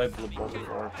never played Blood Bowl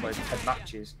before, have played 10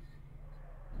 matches.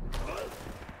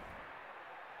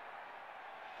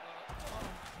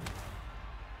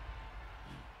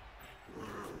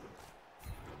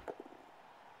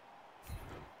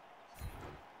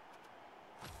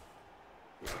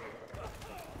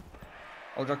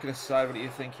 All joking aside, what do you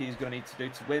think he's going to need to do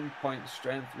to win? Points,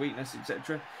 strength, weakness,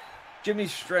 etc.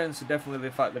 Jimmy's strengths are definitely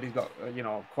the fact that he's got, you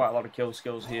know, quite a lot of kill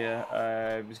skills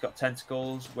here. He's got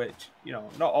tentacles, which, you know,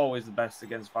 not always the best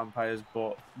against vampires,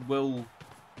 but will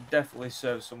definitely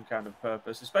serve some kind of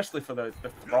purpose, especially for the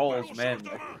thralls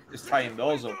mainly, just tying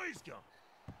those up.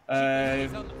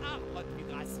 If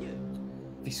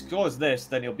he scores this,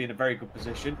 then he'll be in a very good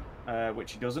position,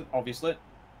 which he doesn't, obviously.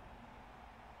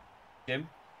 Jim.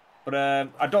 But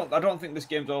I don't think this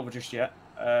game's over just yet.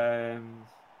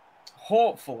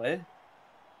 Hopefully,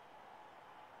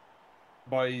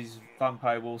 Boy's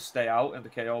vampire will stay out in the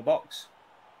KO box.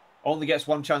 Only gets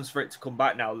one chance for it to come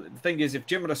back now. The thing is, if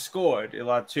Jim had scored,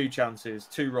 he'll have 2 chances,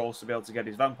 2 rolls to be able to get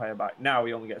his vampire back. Now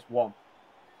he only gets 1.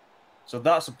 So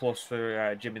that's a plus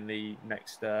for Jim in the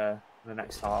next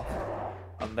half.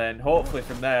 And then hopefully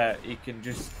from there, he can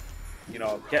just, you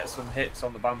know, get some hits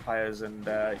on the vampires and,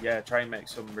 yeah, try and make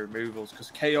some removals.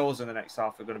 Because KOs in the next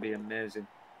half are going to be amazing.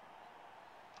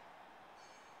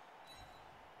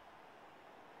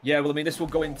 Yeah, well, I mean, this will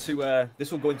go into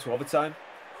overtime.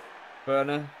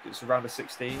 Burner, it's around a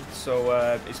 16, so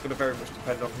it's going to very much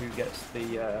depend on who gets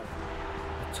the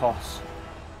toss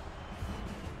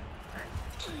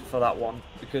for that one,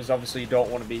 because obviously you don't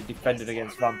want to be defending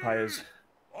against vampires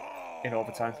in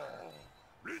overtime.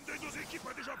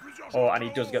 Oh, and he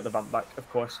does get the vamp back, of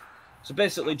course. So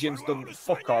basically, Jim's done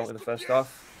fuck all in the first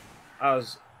half,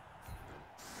 as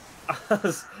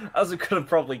I could have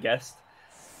probably guessed.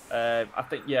 I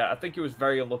think he was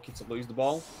very unlucky to lose the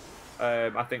ball.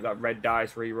 I think that red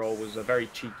dice reroll was a very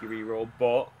cheeky reroll,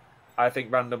 but I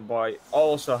think Random Boy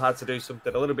also had to do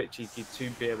something a little bit cheeky to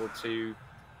be able to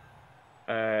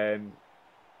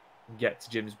get to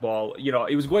Jim's ball. You know,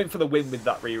 he was going for the win with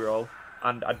that reroll,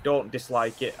 and I don't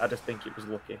dislike it. I just think it was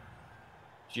lucky.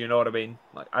 Do you know what I mean?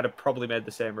 Like, I'd have probably made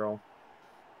the same roll.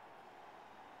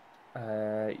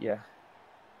 Yeah.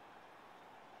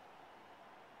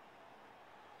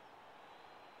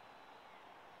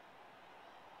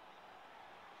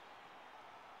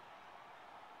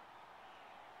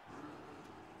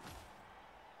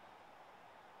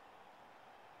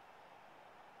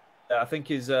 I think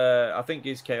his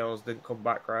KOs didn't come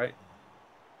back right.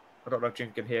 I don't know if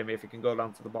Jim can hear me. If he can go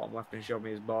down to the bottom left and show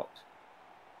me his box.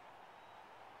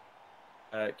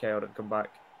 KO didn't come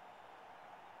back.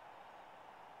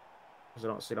 Because I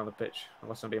don't see it on the pitch,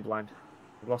 unless I'm being blind.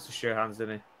 He lost his sure hands,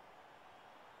 didn't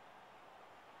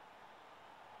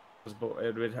he? but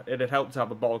it'd help to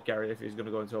have a ball carrier if he's going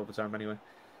to go into overtime anyway.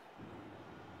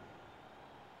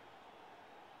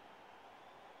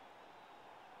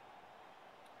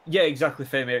 Yeah, exactly,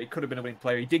 Famir. He could have been a winning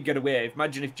player. He did get away.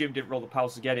 Imagine if Jim didn't roll the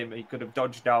pals to get him. He could have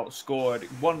dodged out, scored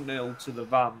 1-0 to the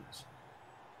Vamps.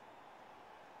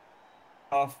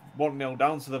 1-0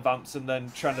 down to the Vamps, and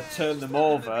then trying to turn them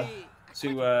over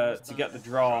to get the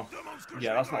draw.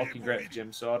 Yeah, that's not looking great for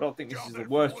Jim. So I don't think this is the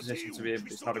worst position to be in,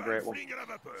 but it's not a great one.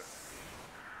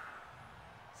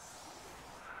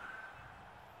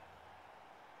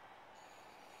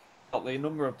 The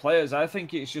number of players, I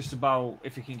think it's just about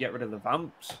if he can get rid of the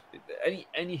Vamps.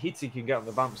 Any hit he can get on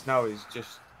the Vamps now is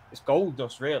just, it's gold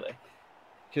dust, really.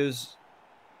 Because,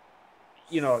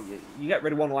 you know, you get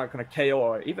rid of one like on a KO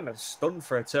or even a stun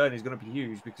for a turn is going to be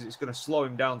huge, because it's going to slow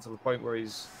him down to the point where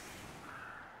he's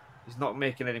not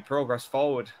making any progress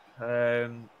forward.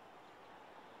 See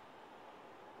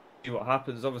what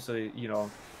happens. Obviously, you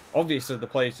know, obviously the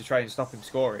play is to try and stop him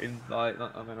scoring. Like,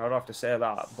 I mean, I don't have to say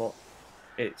that, but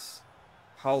it's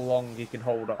how long he can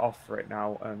hold it off for it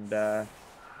now, and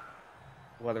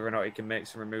whether or not he can make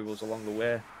some removals along the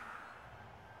way.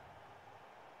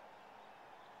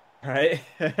 Right?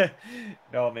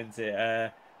 No, I'm into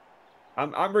it.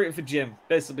 I'm rooting for Jim,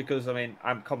 basically because, I mean,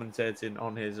 I'm commentating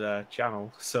on his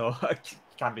channel, so I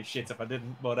can't be shit if I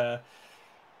didn't, but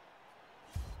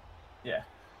yeah.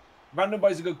 Random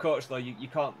Boy's a good coach, though. You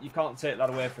can't take that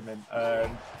away from him.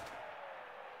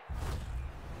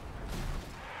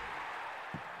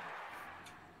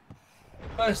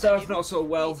 First half, not so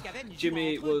well.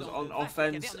 Jimmy was on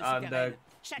offense and,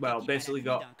 well, basically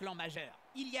got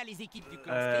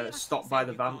stopped by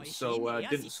the Vamps, so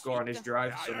didn't score on his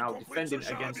drive. So now defending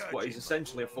against what is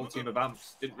essentially a full team of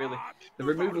Vamps, the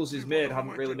removals he's made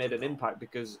haven't really made an impact,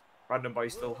 because Random Boy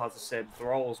still has the same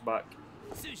thralls back.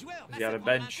 He had a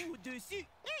bench.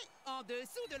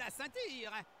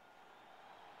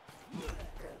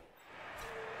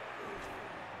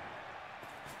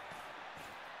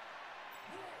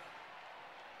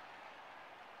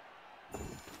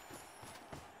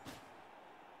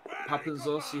 Happens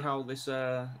though, see how this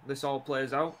all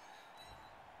plays out.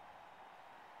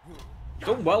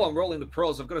 Done well on rolling the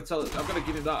pros. I've got to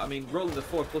give him that. I mean, rolling the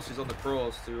 4+s on the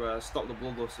pros to stop the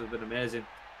bloodlust have been amazing.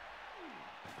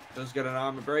 Does get an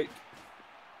armor break.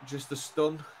 Just a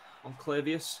stun on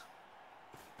Clavius.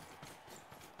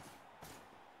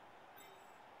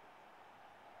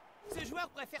 Ce joueur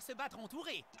préfère se battre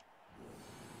entouré.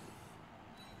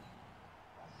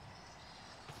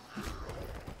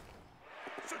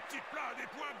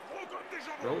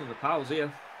 Rolling the pals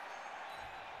here.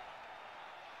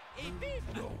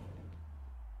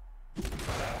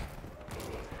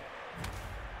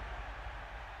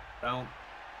 Down.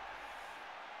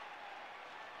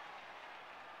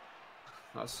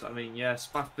 That's, I mean, yeah,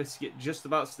 Spaff Biscuit just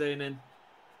about staying in.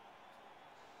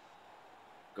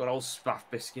 Good old Spaff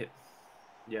Biscuit.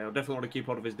 Yeah, I definitely want to keep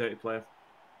hold of his dirty player.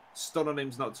 Stun on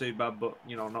him's not too bad, but,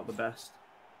 you know, not the best.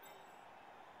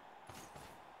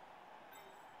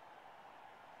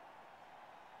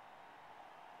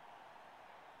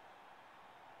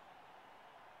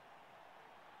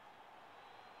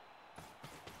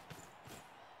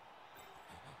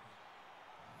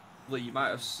 You might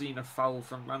have seen a foul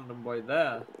from Random Boy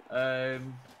there.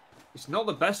 It's not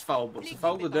the best foul, but to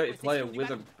foul the dirty player with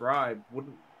a bribe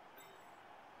wouldn't...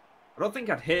 I don't think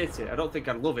I'd hate it. I don't think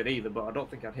I'd love it either, but I don't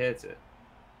think I'd hate it.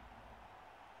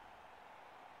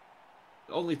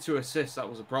 Only 2 assists, that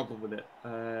was a problem with it.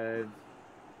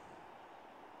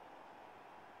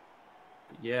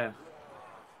 Yeah.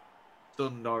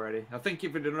 Stunned already. I think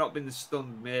if it had not been the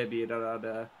stunned, maybe it had had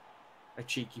a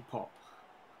cheeky pop.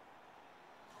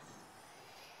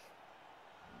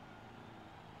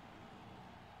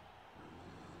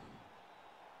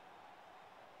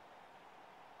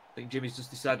 I think Jimmy's just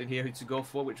deciding here who to go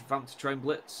for, which vamp to try and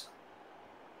blitz.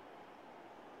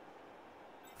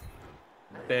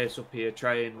 Base up here,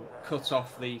 try and cut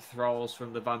off the thralls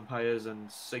from the vampires and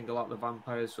single out the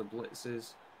vampires for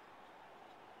blitzes.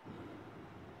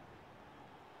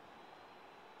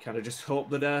 Kind of just hope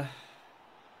that,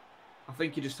 I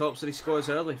think he just hopes that he scores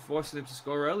early, forcing him to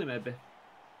score early maybe.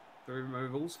 For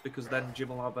removals, because then Jim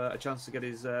will have a chance to get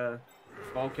his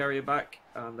ball carrier back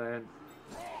and then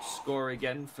score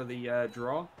again for the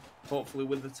draw. Hopefully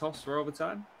win the toss for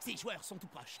overtime. Ces joueurs sont tout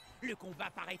proches. Le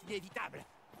combat paraît inévitable.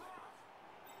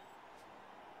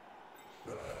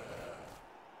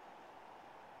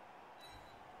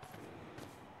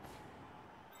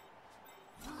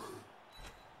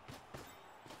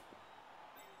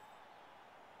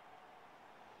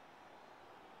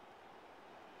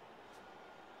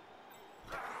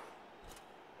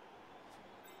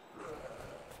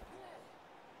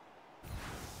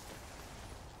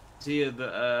 here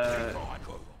that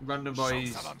Random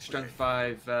Boys Strength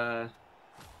 5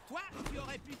 Toi, tu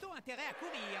aurais plutôt intérêt à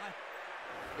courir.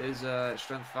 is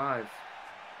Strength 5.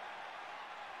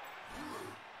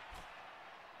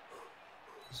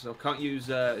 So can't use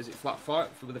is it flat fart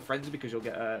with a frenzy because you'll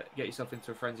get yourself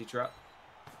into a frenzy trap.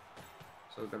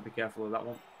 So we've got to be careful of that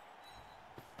one.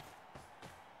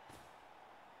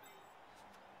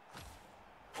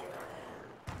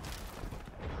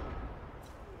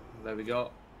 There we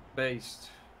go. Based.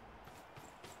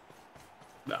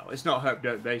 No, it's not herp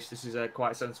dirt based. This is a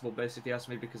quite sensible base if you ask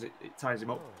me because it ties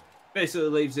him up. Basically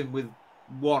leaves him with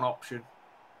one option,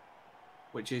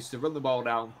 which is to run the ball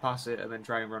down, pass it, and then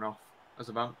try and run off as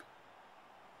a vamp.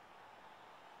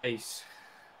 Ace.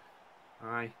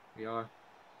 Aye, we are.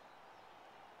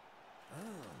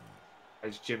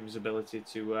 There's Jim's ability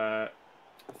to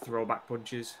throw back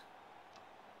punches.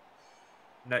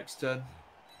 Next turn.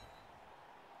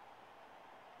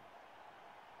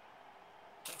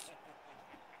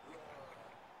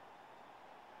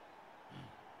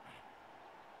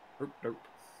 Nope.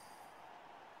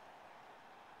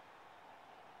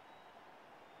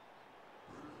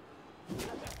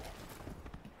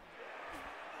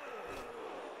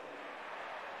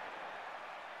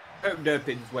 Herp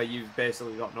derping's where you've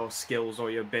basically got no skills or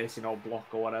you're basing on block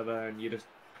or whatever and you're just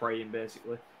praying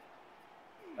basically.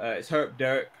 It's herp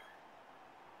derp.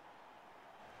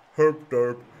 Herp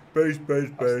derp, base,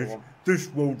 base. This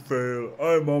won't fail.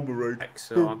 I'm on the right.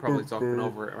 So I'm probably talking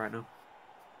over it right now.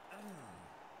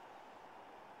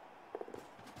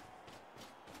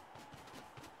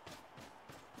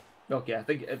 Okay, I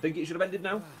think it should have ended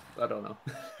now. I don't know.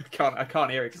 I can't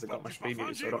hear it because I got my stream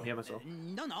muted, so I don't hear myself.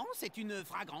 Non, non, c'est une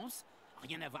fragrance.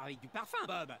 Rien à voir avec du parfum,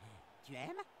 Bob. Tu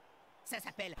aimes? Ça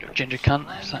s'appelle. Ginger cunt,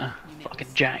 is that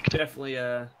fucking jacked? Definitely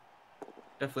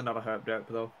not a herb derp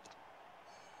though.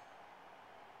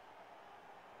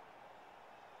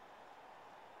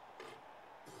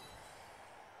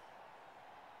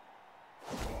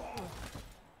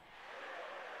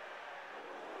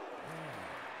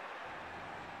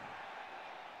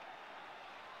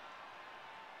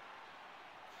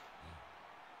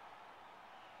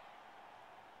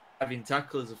 Having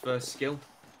tackle as a first skill.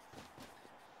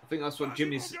 I think that's what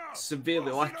Jimmy's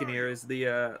severely lacking here is the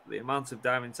amount of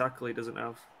diving tackle he doesn't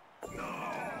have.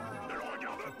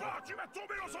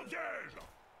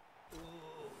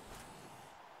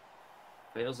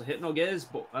 Fails a hit no gaze,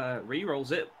 but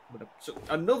re-rolls it with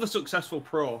another successful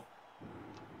pro.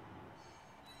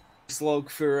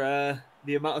 Slog for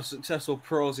the amount of successful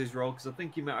pros he's rolled, because I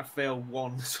think he might have failed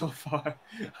one so far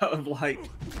out of like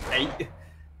 8.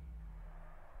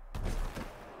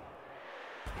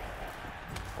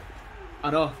 I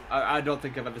know. I don't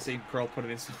think I've ever seen Pro putting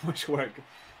in so much work.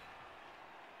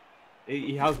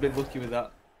 He has been lucky with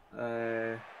that.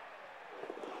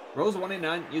 Rolls a 1 in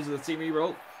 9, uses the team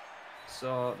reroll.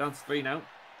 So down to 3 now.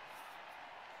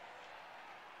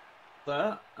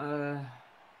 There.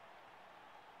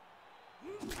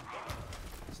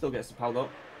 Still gets the pal up.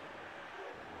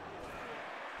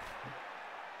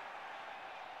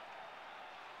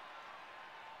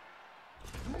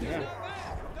 Yeah.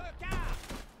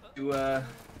 To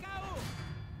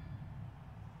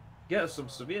get some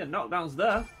severe knockdowns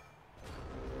there.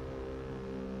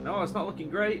 No, it's not looking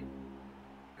great.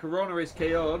 Corona is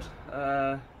KO'd.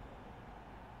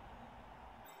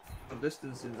 Some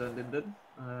distance is ending then.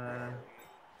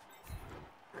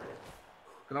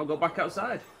 Can I go back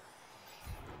outside?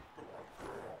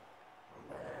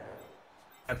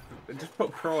 I just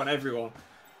put pro on everyone.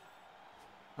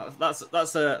 That's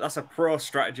a pro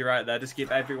strategy right there. Just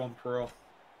give everyone pro.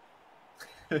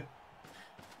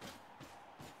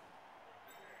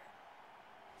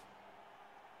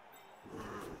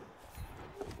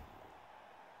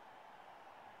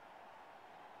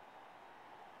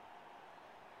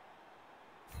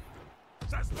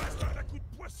 Ça se passe à coup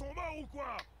de poisson mort ou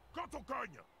quoi? Quand on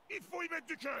cogne, il faut y mettre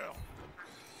du cœur.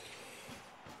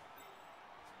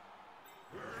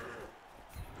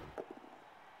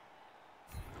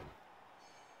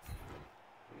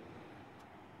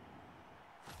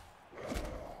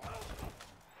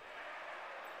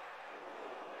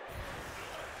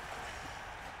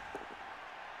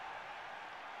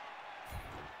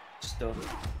 Stuff.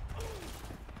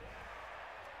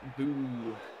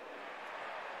 Boo.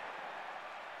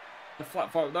 A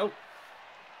flat fork though.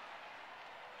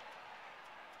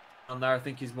 And there I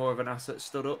think he's more of an asset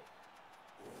stood up.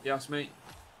 You ask me.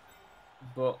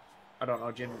 But I don't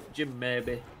know, Jim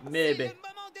maybe. Maybe.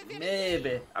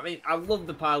 I mean, I love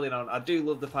the piling on. I do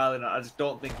love the piling on. I just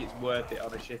don't think it's worth it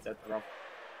on a shithead throw.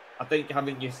 I think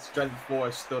having your strength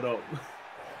 4 stood up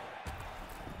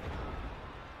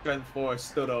strength 4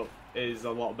 stood up is a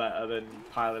lot better than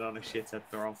piling on a shithead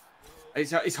throw.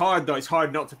 It's hard though. It's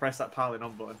hard not to press that piling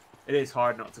on button. It is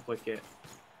hard not to click it.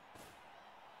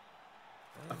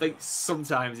 I think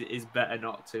sometimes it is better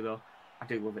not to though. I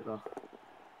do love it though.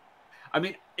 I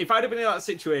mean, if I'd have been in that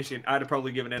situation, I'd have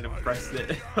probably given in and pressed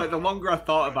it. Like, the longer I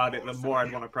thought about it, the more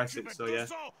I'd want to press it. So yeah,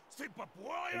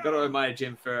 I've got to admire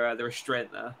Jim for the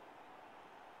restraint there.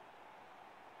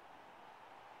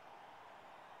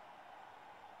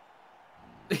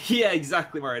 Yeah,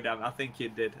 exactly, Moradam. I think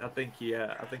it did. I think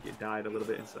it died a little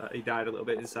bit inside. He died a little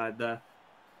bit inside there.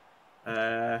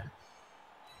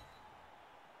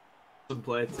 Some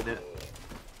plates in it,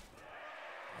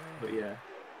 but yeah.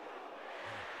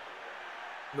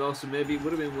 Also, maybe it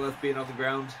would have been worth being on the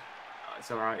ground. Oh,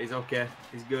 it's all right. He's okay.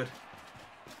 He's good.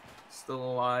 Still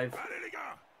alive.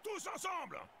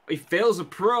 He fails a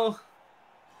pro.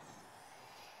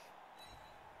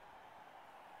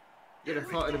 You'd have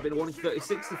thought it'd have been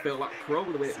 136 to fail that pro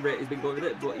with the way rate he's been going with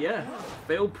it, but yeah,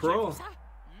 failed pro.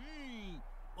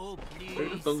 Way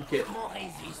to dunk it.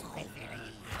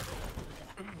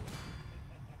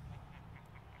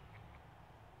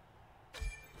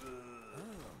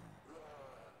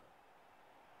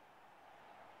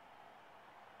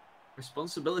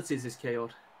 Responsibilities is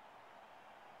KO'd.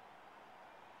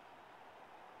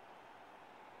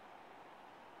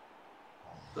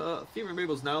 So, a few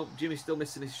removals now. Jimmy's still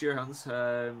missing his sure hands.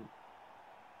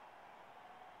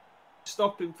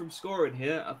 Stop him from scoring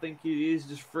here. I think he is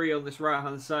just free on this right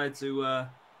hand side to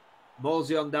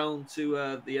mosey on down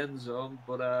to the end zone.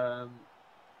 But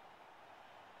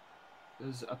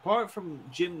apart from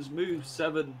Jim's move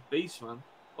 7 Beastman.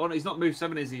 Oh no, he's not move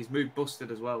 7, is he? He's move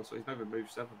busted as well, so he's never move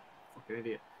 7. Fucking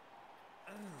idiot.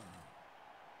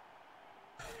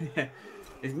 Yeah.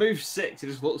 His move 6, it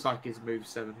just looks like his move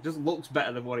 7. It just looks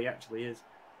better than what he actually is.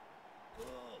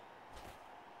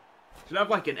 Should have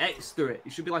like an X through it.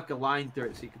 It should be like a line through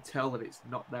it so you can tell that it's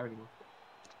not there anymore.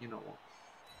 You know what?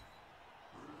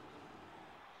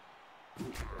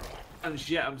 And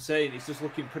yeah, I'm saying it's just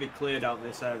looking pretty clear down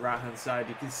this right hand side.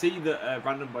 You can see that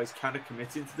Random Boy's kind of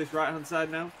committing to this right hand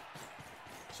side now.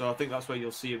 So I think that's where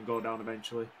you'll see him go down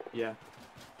eventually. Yeah.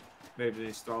 Moving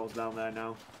his thralls down there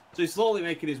now. So he's slowly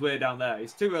making his way down there.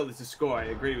 It's too early to score, I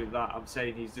agree with that. I'm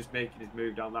saying he's just making his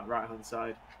move down that right-hand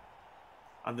side.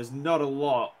 And there's not a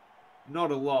lot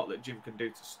that Jim can do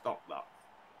to stop that.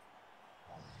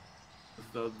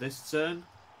 So this turn,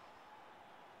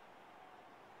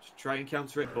 just try and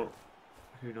counter it, but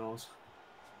who knows?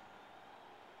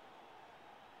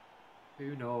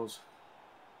 Who knows?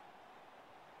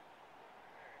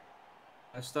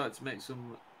 I started to make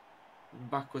some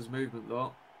backwards movement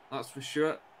though, that's for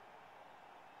sure.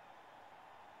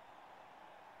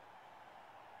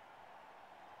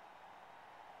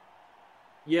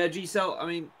 Yeah, G-Cell, I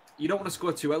mean, you don't want to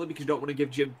score too early because you don't want to give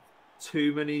Jim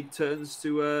too many turns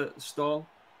to stall.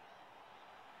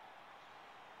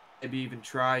 Maybe even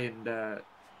try and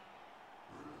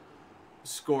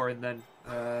score and then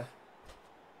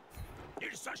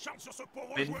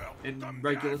in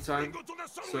regular time.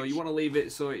 So you want to leave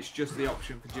it so it's just the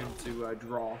option for Jim to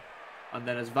draw. And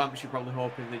then as Vamps, you're probably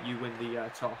hoping that you win the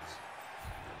toss.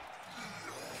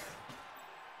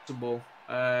 Possible.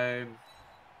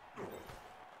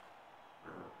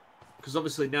 Because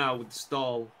obviously now with the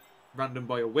stall, Random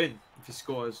Boy will win if he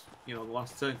scores, you know, the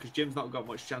last turn. Because Jim's not got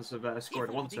much chance of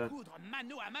scoring one turn.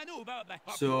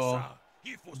 So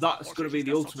that's going to be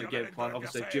the ultimate game plan.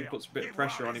 Obviously, if Jim puts a bit of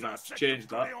pressure on him, I have to change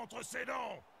that.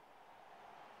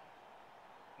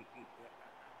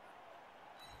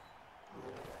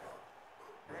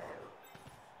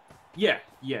 Yeah,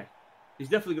 yeah. He's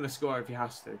definitely going to score if he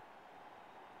has to.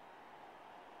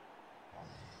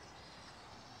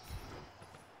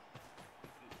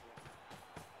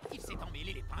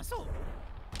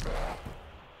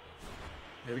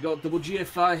 Here we go, double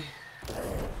GFI.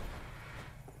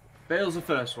 Fails the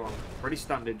first one. Pretty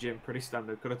standard, Jim. Pretty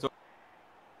standard. Could have took.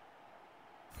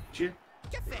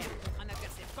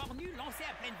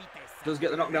 Does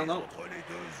get the knockdown though.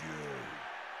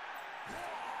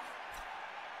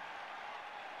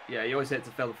 Yeah, you always hate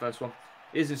to fail the first one.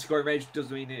 He is in scoring range.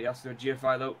 Doesn't mean he has to do a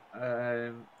GFI though.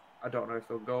 I don't know if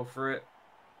he'll go for it.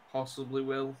 Possibly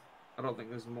will. I don't think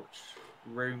there's much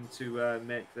room to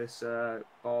make this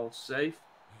ball safe.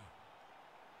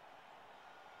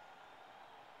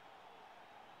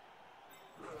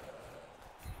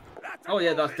 Oh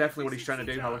yeah, that's definitely what he's trying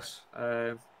to do, Hallis.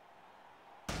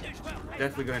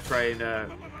 Definitely going to try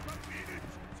and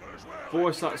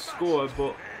force that score,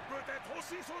 but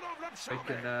they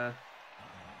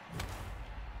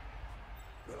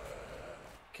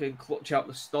can clutch out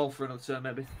the stall for another turn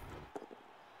maybe.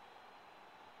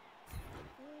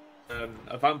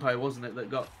 a vampire, wasn't it, that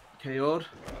got KO'd?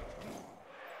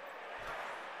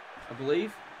 I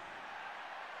believe.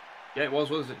 Yeah, it was,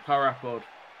 wasn't it? Power upload.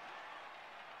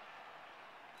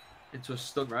 Into a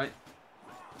stun, right?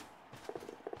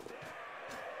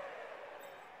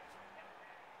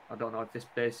 I don't know if this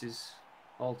base is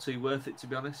all too worth it, to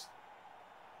be honest.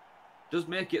 Does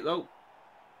make it, though.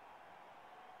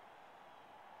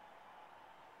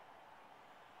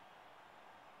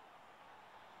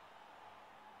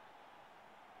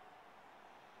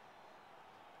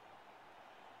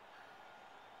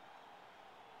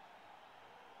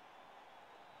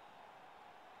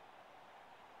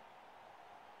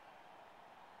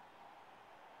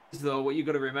 Though, what you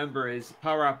got to remember is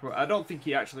Power Apple. I don't think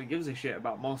he actually gives a shit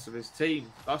about most of his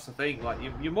team. That's the thing. Like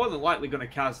you're more than likely going to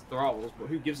cast thralls, but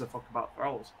who gives a fuck about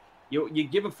thralls? You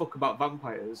give a fuck about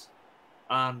vampires,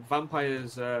 and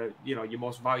vampires, you know, your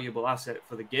most valuable asset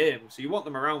for the game. So you want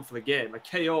them around for the game. A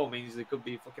KO means they could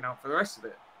be fucking out for the rest of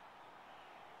it.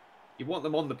 You want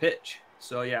them on the pitch.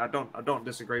 So yeah, I don't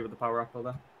disagree with the Power Apple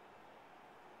there.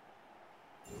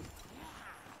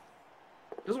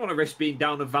 Doesn't want to risk being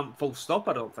down a vamp full stop,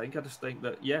 I don't think. I just think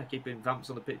that, yeah, keeping vamps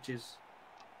on the pitch is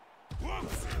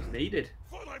needed.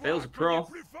 Fails a pro.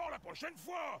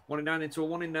 1 in 9 into a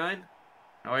 1 in 9.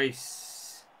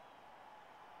 Nice.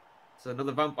 So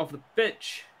another vamp off the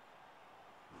pitch.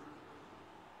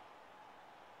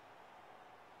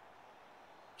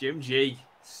 Jim G.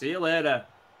 See you later.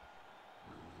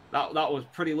 That was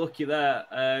pretty lucky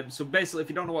there. So basically, if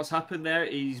you don't know what's happened there,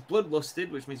 he's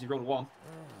bloodlusted, which means he rolled 1.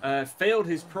 Failed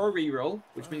his pro reroll,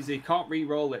 which means he can't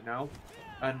reroll it now.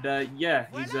 And yeah,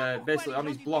 he's basically on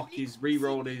his block. He's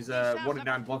rerolled his 1 in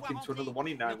 9 block into another 1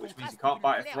 in 9, which means he can't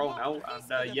bite a throw now.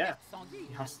 And yeah,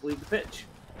 he has to leave the pitch.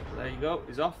 There you go.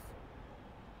 He's off.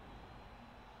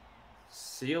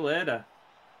 See you later.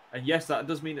 And yes, that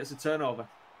does mean it's a turnover.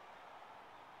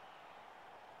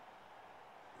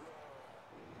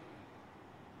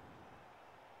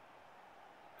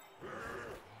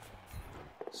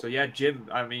 So yeah, Jim.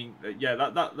 I mean, yeah,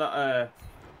 that.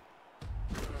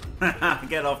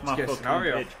 Get off my fucking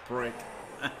scenario. pitch, prick.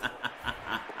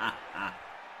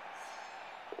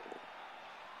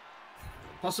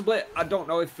 Possibly. I don't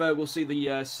know if we'll see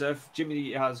the surf.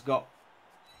 Jimmy has got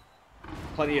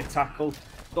plenty of tackle.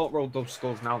 Don't roll those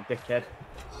skulls now, dickhead.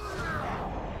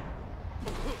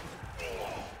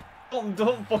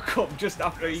 Don't fuck up just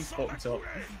after he's fucked up.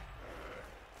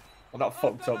 Well, not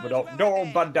fucked up, but don't roll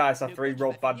bad dice after he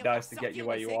rolled bad dice to get you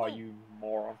where you are, you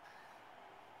moron.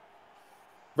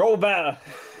 Roll better!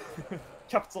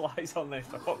 Capitalise on this,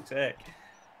 for fuck's sake.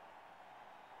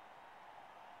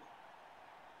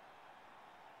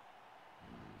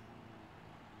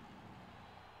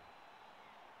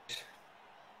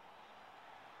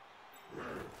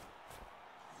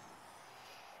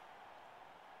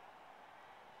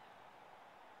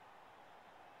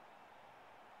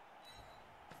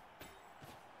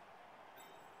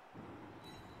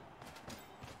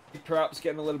 Perhaps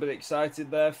getting a little bit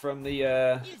excited there from the. Ils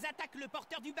attaquent le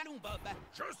porteur du ballon, Bob.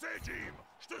 Je sais, Jim.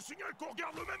 Je te signale qu'on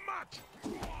regarde le même match.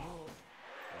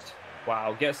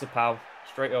 Wow, gets the POW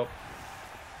straight up,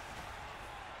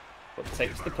 but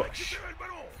takes the push.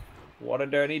 What a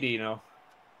dirty Dino.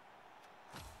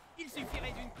 Il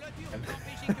suffirait d'une clôture pour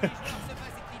empêcher que les joueurs se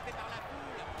fassent éclipper par la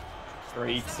foule.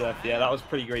 Great stuff. Yeah, that was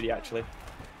pretty greedy actually,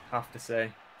 have to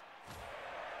say.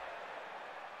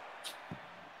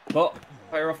 But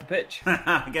fire off the pitch.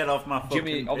 Get off my fucking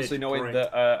Jimmy, obviously pitch, knowing prick.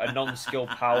 that a non-skilled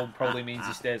POW probably means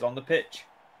he stays on the pitch.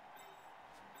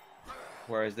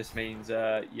 Whereas this means,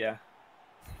 yeah.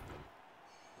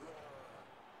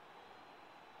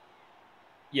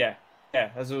 Yeah,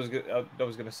 as I was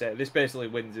going to say, this basically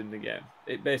wins him the game.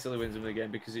 It basically wins him the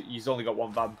game because he's only got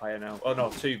 1 vampire now. Oh no,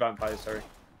 2 vampires, sorry.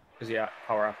 Because yeah,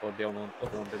 Power Apple the only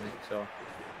other one, didn't he? So,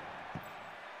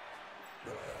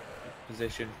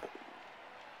 position.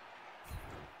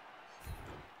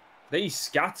 These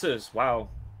scatters, wow.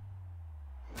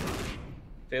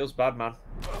 Feels bad, man.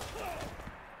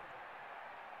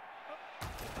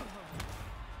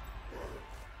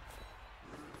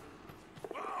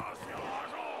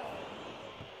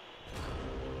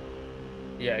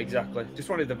 Yeah, exactly. Just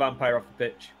wanted the vampire off the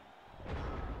pitch.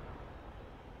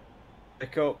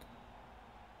 Pick up.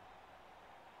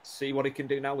 See what he can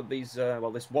do now with these,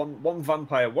 well, this one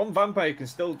vampire. One vampire can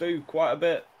still do quite a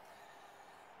bit.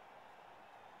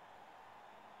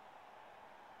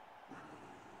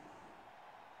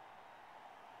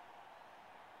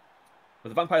 But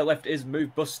the vampire left is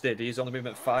move busted. He's on the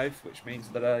movement 5, which means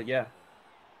that, yeah.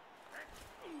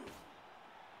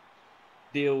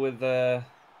 Deal with, not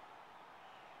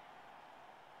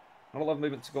a lot of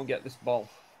movement to go and get this ball.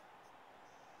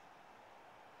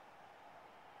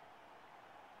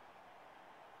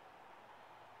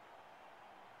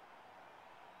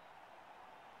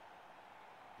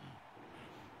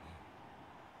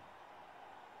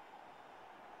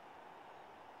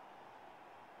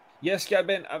 Yes,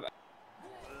 Gavin.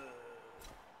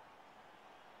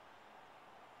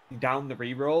 Down the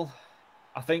reroll.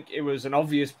 I think it was an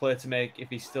obvious play to make if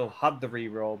he still had the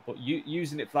reroll, but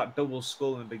using it for that double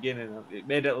skull in the beginning, it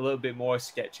made it a little bit more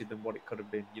sketchy than what it could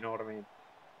have been. You know what I mean?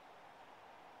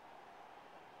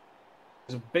 It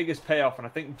was the biggest payoff, and I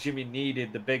think Jimmy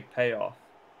needed the big payoff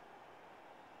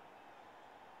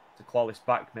to claw this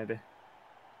back, maybe.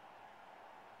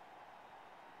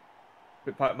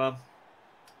 Quick Pac-Man.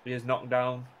 He is knocked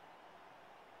down.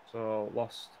 So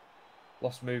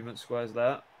lost movement squares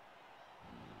there.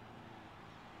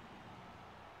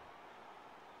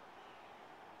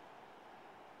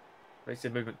 Makes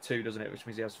it movement 2, doesn't it? Which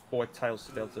means he has 4 tiles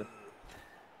to be able to...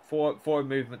 Four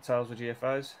movement tiles with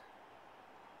GFIs.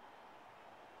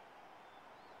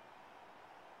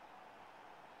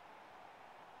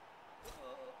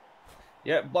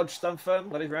 Yeah, Blodge stand firm.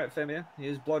 That is right, Femia. He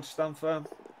is Blodge stand firm.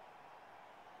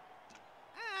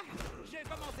 Ah, je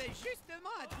commençais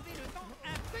justement à trouver le temps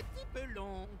un petit peu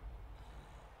long.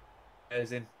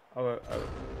 Amazing.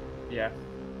 Yeah.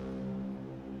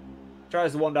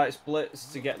 Tries the one dice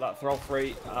splits to get that throw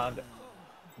free and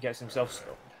gets himself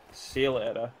stunned. See you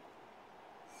later.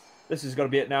 This is going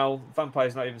to be it now.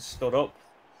 Vampire's not even stood up.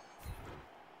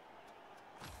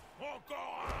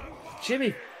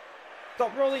 Jimmy,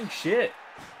 stop rolling shit.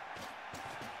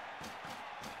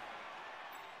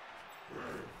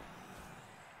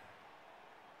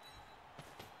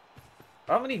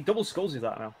 How many double skulls is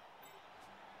that now?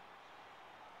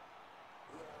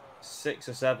 6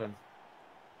 or 7.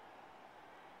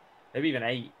 Maybe even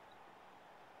 8.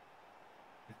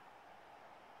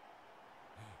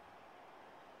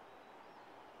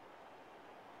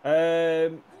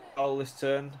 All this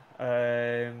turn.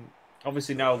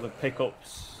 Obviously now the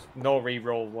pickups, no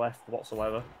reroll left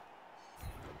whatsoever.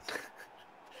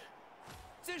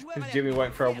 Because Jimmy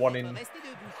went for a 1 in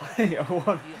a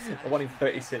 1 in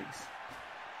 36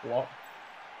 block.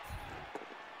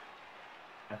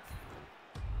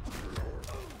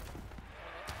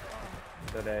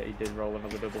 But he did roll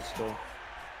another double skull.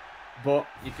 But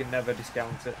you can never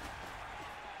discount it.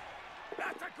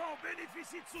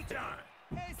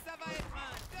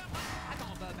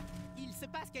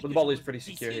 But the ball is pretty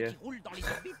secure here.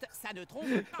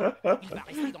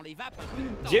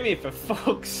 Jimmy, for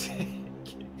fuck's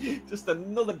sake. Just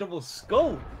another double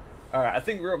skull. Alright, I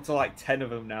think we're up to like 10 of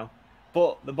them now.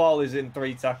 But the ball is in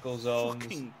 3 tackle zones.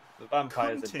 The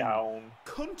vampires are down.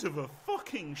 Cunt of a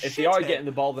fucking shit. If they are getting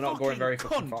the ball, they're not going very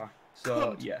fucking far.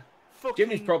 So, yeah.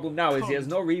 Jimmy's problem now is he has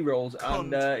no rerolls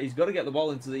and he's got to get the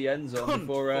ball into the end zone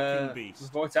before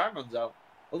time runs out.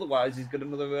 Otherwise, he's got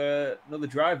another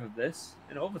drive of this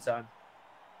in overtime.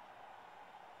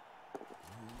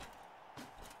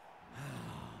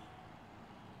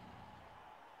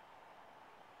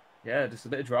 Yeah, just a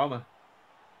bit of drama.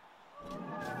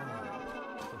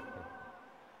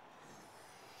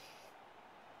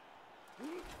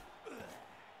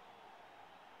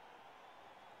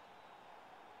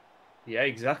 Yeah,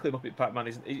 exactly. Muppet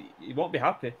Pac-Man he won't be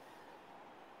happy.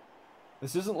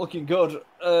 This isn't looking good.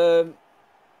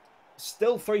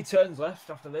 Still 3 turns left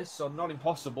after this, so not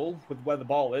impossible with where the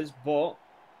ball is. But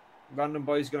Random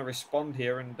Boy's going to respond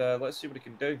here, and let's see what he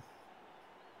can do.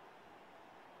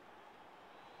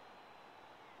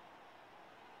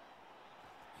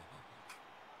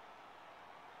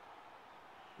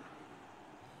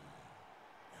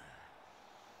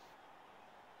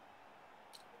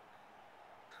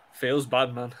 Feels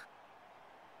bad, man.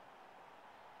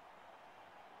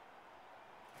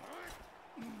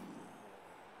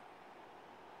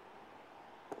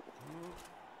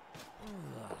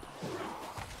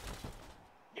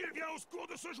 Il vient au secours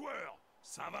de ce joueur.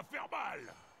 Ça va faire mal.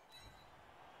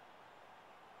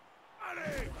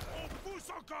 Allez, on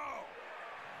pousse encore.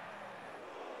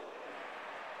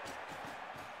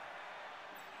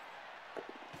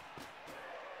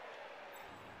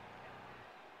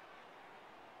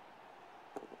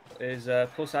 His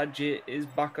plus Adji is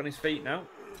back on his feet now.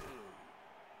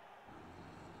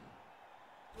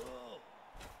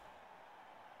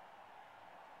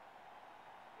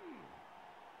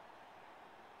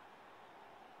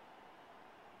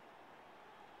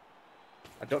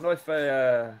 I don't know if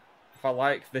I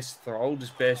like this throw,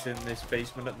 just basing this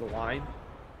basement at the line.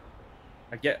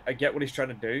 I get what he's trying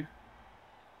to do,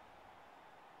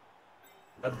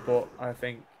 but I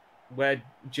think where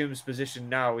Jim's position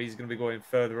now, he's going to be going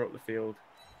further up the field.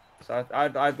 So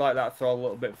I'd like that throw a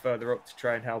little bit further up to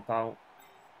try and help out.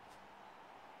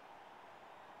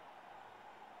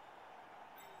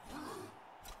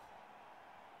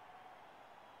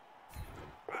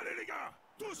 Allez les gars,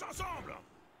 tous ensemble.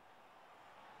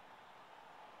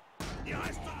 Il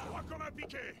reste 3 comme un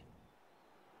piqué.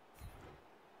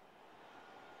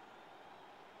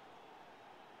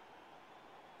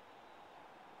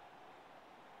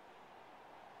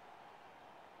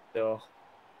 So,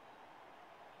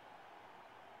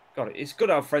 God, it's good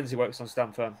how Frenzy works on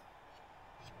stand firm.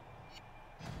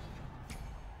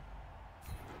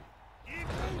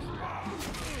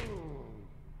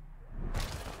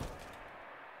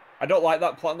 I don't like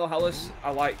that plan though, Hallis.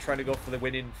 I like trying to go for the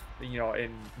winning, you know,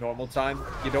 in normal time.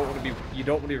 You don't want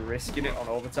to be risking it on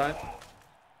overtime.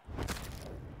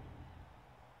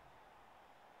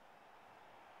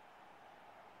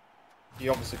 He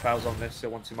obviously fouls on this, so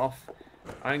wants him off.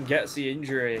 And gets the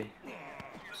injury.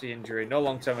 No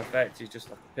long-term effect, he's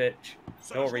just off the pitch.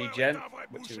 No regen,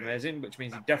 which is amazing, which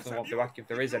means he definitely won't be back if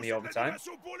there is any overtime.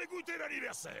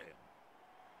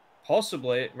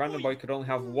 Possibly, Random Boy could only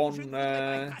have one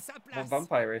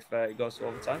vampire if it goes to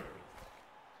overtime.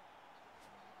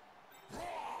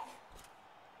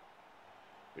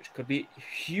 Which could be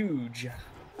huge.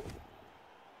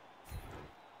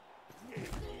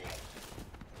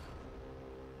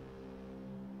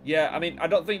 Yeah, I mean, I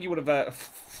don't think you would have...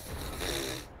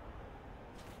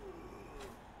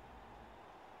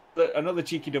 another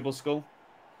cheeky double skull,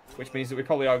 which means that we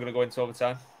probably are going to go into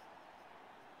overtime.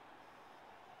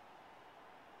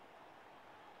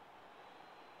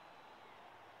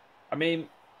 I mean,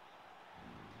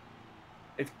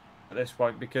 it's at this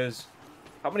point, because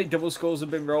how many double skulls have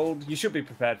been rolled? You should be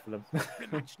prepared for them.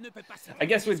 I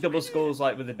guess with double skulls,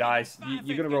 like with the dice,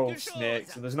 you're going to roll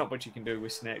snakes, and there's not much you can do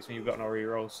with snakes when you've got no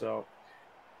reroll, so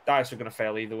dice are going to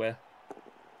fail either way.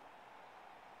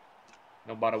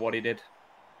 No matter what he did.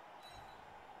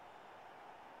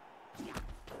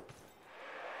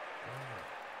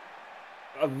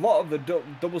 A lot of the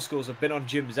double skulls have been on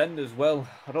Jim's end as well.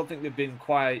 I don't think they've been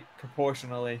quite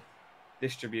proportionally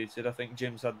distributed. I think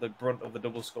Jim's had the brunt of the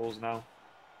double skulls now.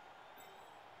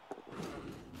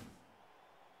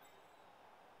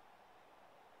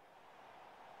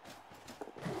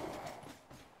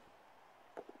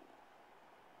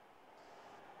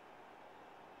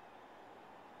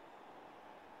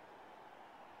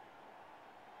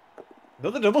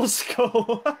 Another double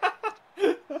skull!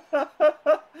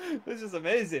 This is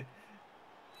amazing.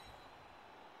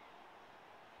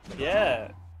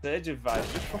 Yeah, the edge of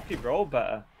vibes. Just fucking roll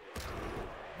better.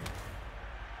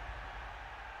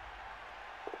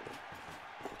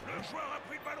 Le joueur a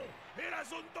pris le ballon et la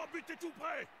zone d'embut est tout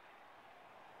près.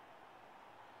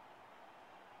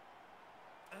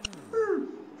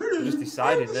 Just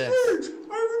decided this.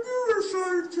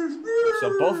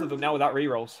 So both of them now without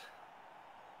rerolls.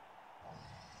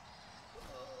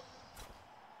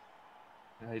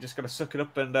 You just gotta suck it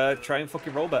up and try and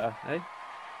fucking roll better, eh?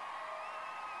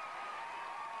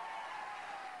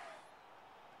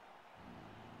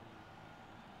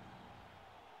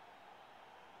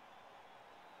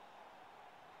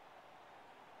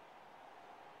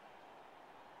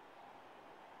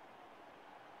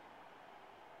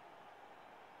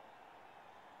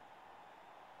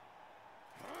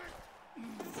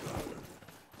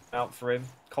 Out for him,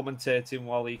 commentating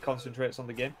while he concentrates on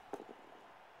the game.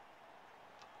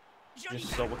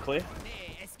 Just so we're clear.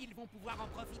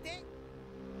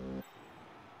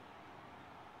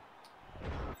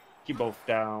 Keep both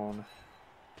down.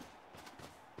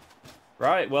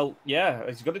 Right, well, yeah,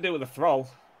 he's got to deal with the Thrall.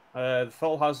 The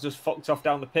Thrall has just fucked off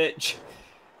down the pitch.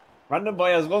 Random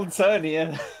Boy has one turn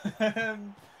here.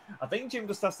 I think Jim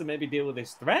just has to maybe deal with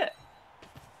this threat.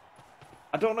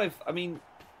 I don't know if, I mean,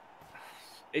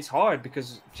 it's hard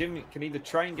because Jim can either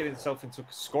try and get himself into a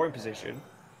scoring position,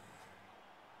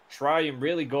 try and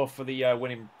really go for the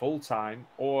winning full time,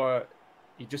 or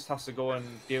he just has to go and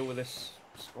deal with this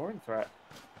scoring threat.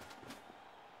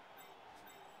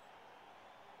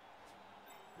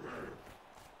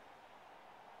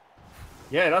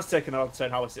 Yeah, that's taken out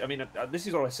turn. I mean, this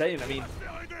is what I'm saying. I mean,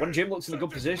 when Jim looks in a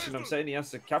good position, I'm saying he has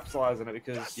to capitalize on it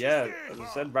because, yeah, as I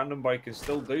said, Random Boy can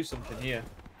still do something here.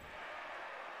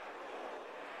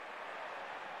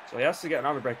 So he has to get an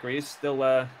armor breaker. He is still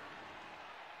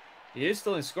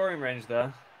in scoring range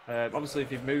there. Obviously, if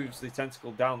he moves the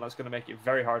tentacle down, that's going to make it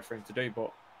very hard for him to do,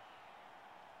 but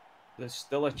there's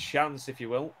still a chance, if you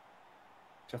will,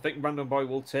 which I think Random Boy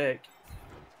will take.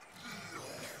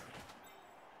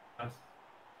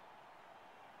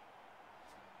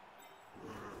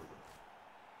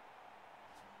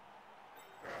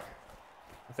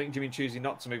 I think Jimmy choosing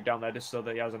not to move down there just so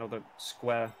that he has another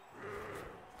square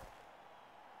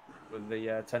with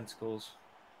the tentacles.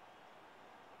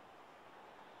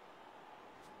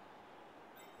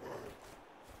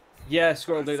 Yeah,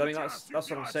 Squirrel Dude. I mean, that's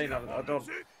what I'm saying.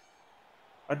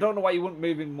 I I don't know why you wouldn't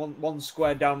move him one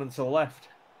square down and to the left.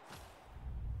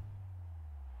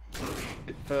 A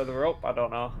bit further up, I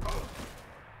don't know.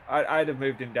 I'd have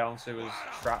moved him down so he was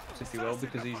trapped, if you will,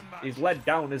 because he's led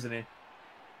down, isn't he?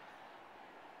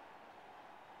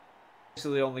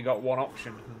 Basically only got one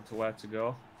option to where to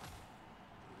go.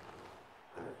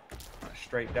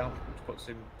 Straight down, which puts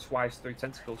him twice through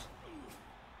tentacles.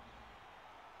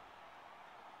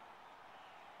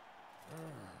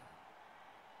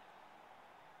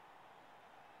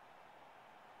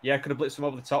 Yeah, could have blitzed him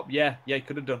over the top. Yeah, he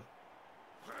could have done.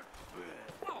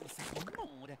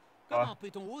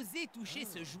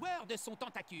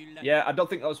 Yeah, I don't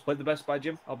think that was played the best by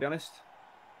Jim, I'll be honest.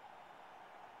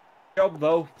 Job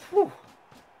though. Whew.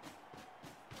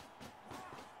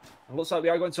 It looks like we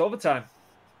are going to overtime.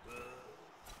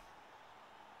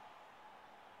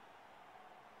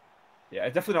 Yeah,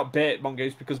 definitely not bait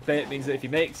Mongoose, because bait means that if he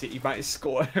makes it, he might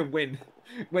score and win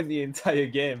the entire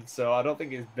game. So I don't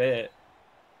think it's bait.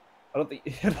 I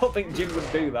don't think Jim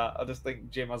would do that. I just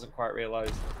think Jim hasn't quite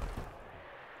realised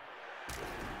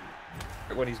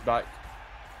when he's back.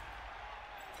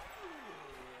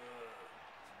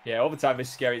 Yeah, overtime is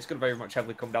scary. It's going to very much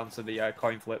heavily come down to the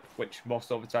coin flip, which most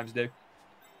overtimes do.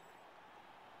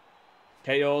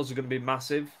 KOs are going to be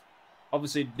massive.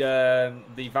 Obviously,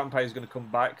 the vampire is going to come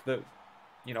back. That,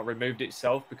 you know, removed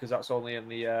itself because that's only in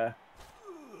the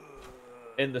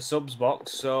subs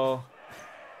box. So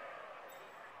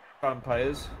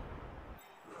vampires.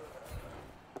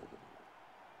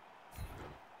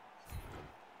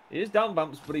 He is down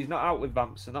vamps, but he's not out with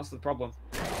vamps, and that's the problem.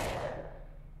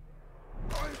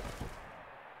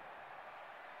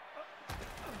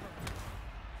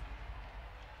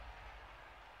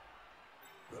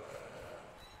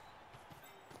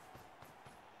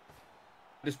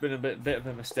 Just been a bit of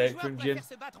a mistake from Jim.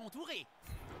 Just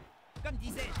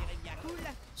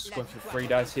going for 3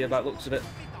 dice here, by the looks of it.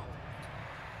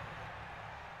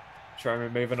 Try and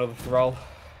remove another thrall.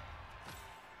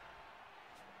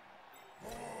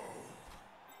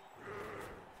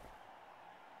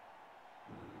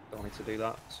 Don't need to do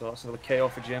that. So that's another KO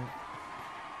for Jim.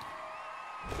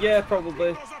 Yeah,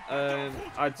 probably.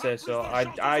 I'd say so.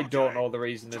 I don't know the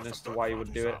reasoning as to why he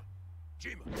would do it.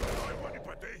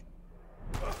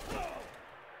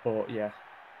 But yeah.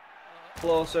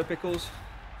 Closer, Pickles.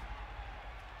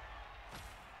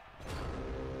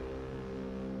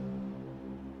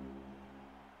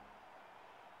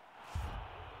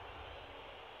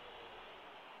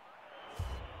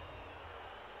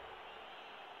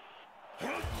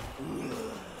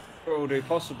 Probably,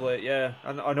 possibly, yeah.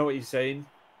 I know what he's saying.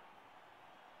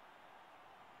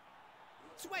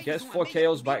 He gets 4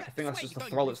 KOs back. I think that's just the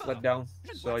thrall that's led down.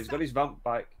 So he's got his vamp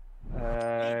back.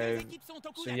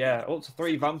 So yeah, up to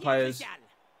 3 vampires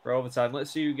for overtime.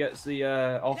 Let's see who gets the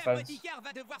offense.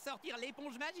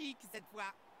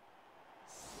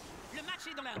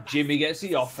 Jimmy gets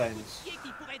the offense.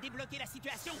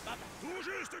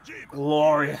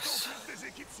 Glorious.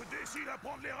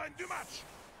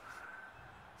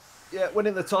 Yeah,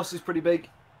 winning the toss is pretty big.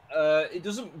 It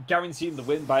doesn't guarantee him the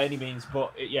win by any means,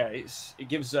 but it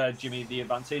gives Jimmy the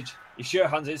advantage. His sure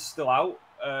hands is still out,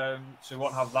 so he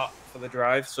won't have that for the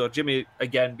drive. So Jimmy,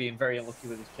 again, being very unlucky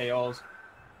with his KOs.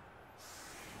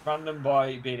 Random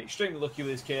Boy being extremely lucky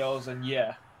with his KOs, and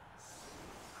yeah.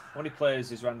 How many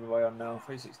players is Random Boy on now?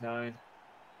 3, 6, 9,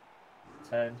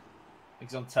 10. I think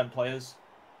he's on 10 players.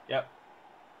 Yep.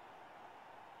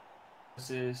 This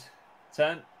is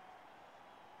 10.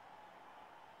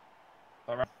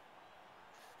 Alright.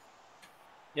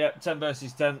 Yeah, 10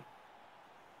 versus 10.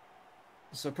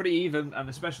 So pretty even, and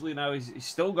especially now he's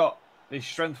still got his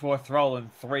strength 4 thrall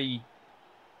and 3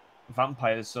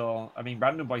 vampires. So I mean,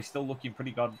 Random Boy's still looking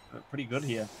pretty good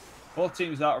here. 4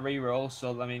 teams out of reroll,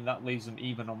 so I mean that leaves them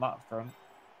even on that front.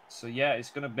 So yeah,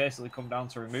 it's going to basically come down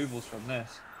to removals from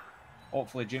this.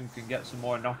 Hopefully Jim can get some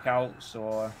more knockouts,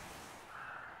 or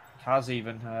Kaz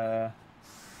even.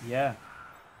 Yeah.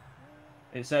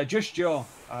 It's JustJoe.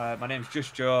 My name's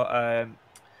JustJoe.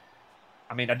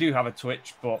 I mean, I do have a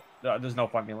Twitch, but there's no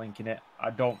point in me linking it.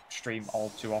 I don't stream all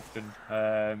too often,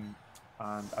 and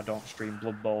I don't stream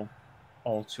Blood Bowl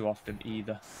all too often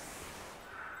either.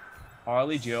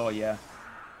 Harley Joe, yeah.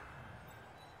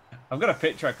 I've got a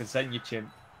picture I could send you, Chimp.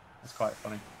 That's quite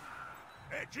funny.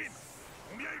 Hey, Jim,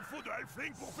 combien il faut de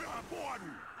Halfling pour faire un bon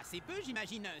ragoût? Assez peu,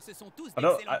 j'imagine. Ce sont tous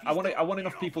I want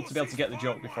enough people to be able to get the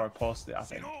joke before I post it, I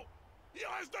think.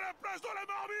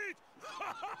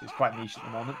 It's quite niche at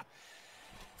the moment.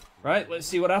 Right, let's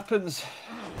see what happens.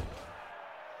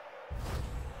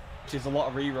 Which is a lot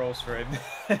of rerolls for him.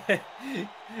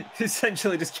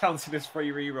 Essentially just counting as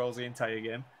 3 rerolls the entire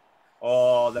game.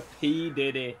 Oh, the P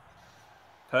Diddy.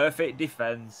 Perfect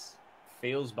defense.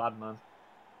 Feels bad, man.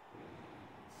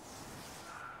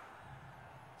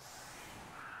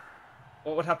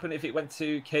 What would happen if it went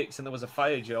to kicks and there was a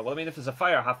fire, Joe? Well, I mean, if there's a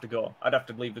fire, I have to go. I'd have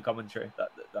to leave the commentary.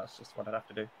 That's just what I'd have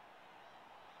to do.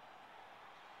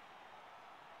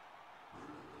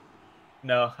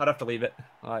 No, I'd have to leave it.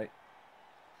 Like,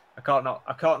 I can't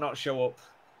not show up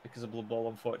because of Blood Bowl,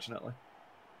 unfortunately.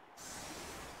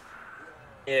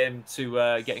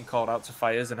 To getting called out to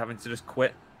fires and having to just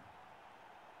quit,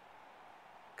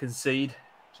 concede,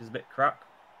 which is a bit crap.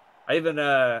 I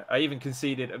even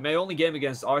conceded my only game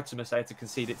against Artemis. I had to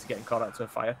concede it to getting called out to a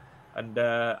fire, and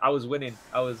I was winning.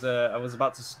 I was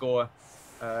about to score,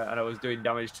 and I was doing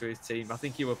damage to his team. I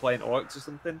think he were playing orcs or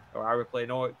something, or I were playing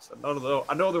orcs.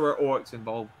 I know there were orcs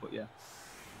involved, but yeah.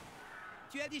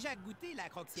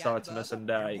 Artemis, and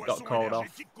he got called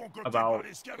off about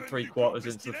 3/4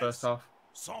 into the first half.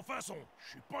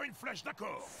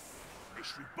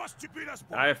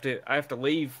 I have to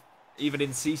leave, even in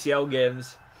CCL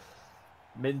games.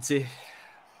 Minty.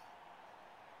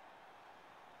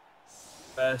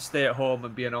 Stay at home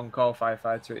and be an on-call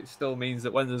firefighter. It still means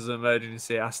that when there's an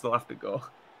emergency, I still have to go.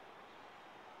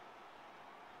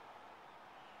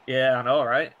 Yeah, I know,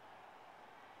 right?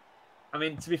 I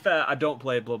mean, to be fair, I don't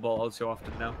play Blood Bowl all too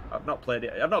often now. I've not played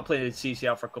it. I've not played it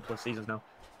CCL for a couple of seasons now.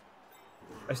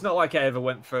 It's not like I ever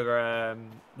went for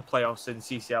the playoffs in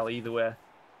CCL either way.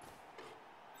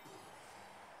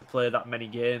 To play that many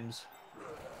games.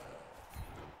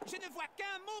 Je ne vois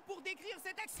qu'un mot pour décrire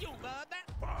cette action, Bob.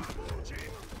 Bravo,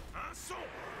 Jim. Un son.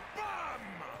 Bam.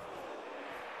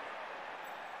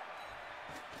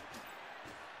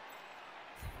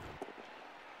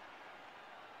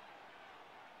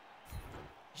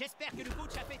 J'espère que le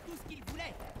coach a fait tout ce qu'il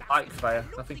voulait. Like fire.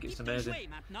 I think it's amazing.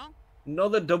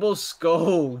 Another double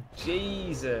skull.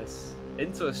 Jesus.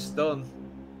 Into a stun.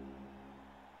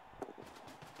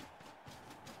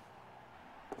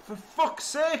 For fuck's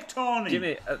sake, Tony!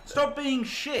 Jimmy, stop being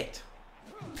shit!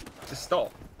 Just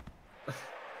stop.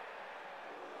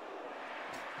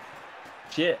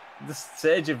 Shit. Just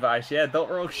sage advice, yeah, don't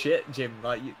roll shit, Jim.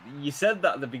 Like, you said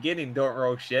that at the beginning, don't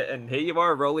roll shit, and here you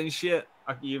are rolling shit.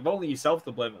 You've only yourself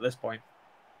to blame at this point.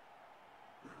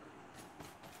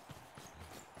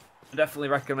 I definitely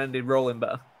recommended rolling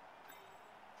better.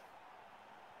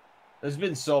 There's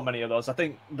been so many of those. I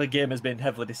think the game has been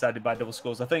heavily decided by double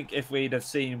skulls. I think if we'd have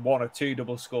seen 1 or 2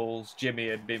 double skulls, Jimmy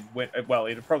had been well,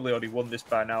 he'd have probably already won this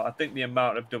by now. I think the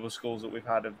amount of double skulls that we've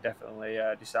had have definitely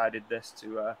decided this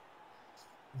to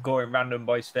go in Random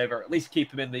Boy's favour. At least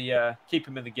keep him in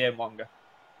the game longer.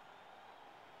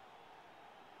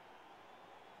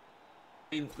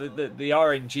 I mean, the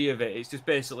RNG of it, it's just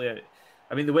basically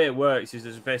I mean, the way it works is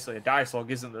there's basically a dice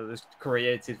log, isn't there, that's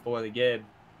created for the game.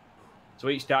 So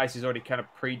each dice is already kind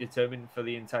of predetermined for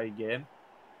the entire game.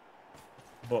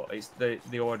 But it's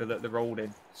the order that they're rolled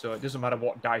in. So it doesn't matter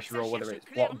what dice you roll, whether it's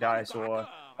block dice or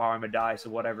armor dice or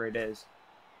whatever it is.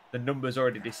 The number's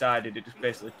already decided, it just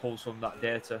basically pulls from that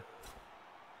data.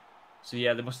 So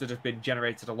yeah, there must have just been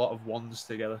generated a lot of ones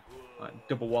together. Like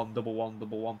double one, double one,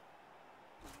 double one.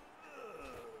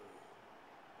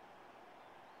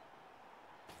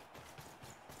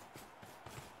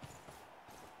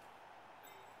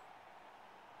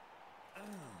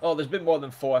 Oh, there's been more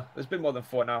than 4. There's been more than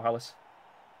 4 now, Alice.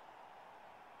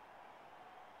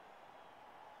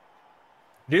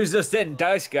 News just in,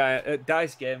 dice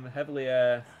game heavily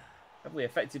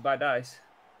affected by dice.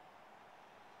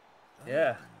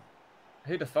 Yeah,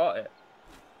 who'd have thought it?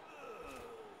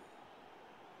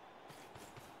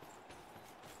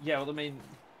 Yeah, well,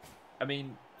 I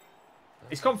mean,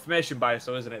 it's confirmation bias,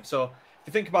 though, isn't it? So. If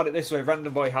you think about it this way,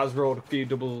 Random Boy has rolled a few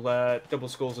double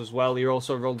skulls as well. He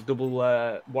also rolled double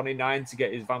 1 in 9 to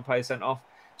get his vampire sent off.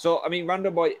 So, I mean,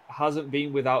 Random Boy hasn't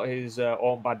been without his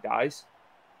own bad dice,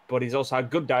 but he's also had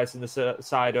good dice on the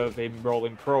side of him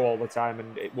rolling pro all the time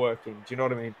and it working. Do you know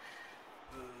what I mean?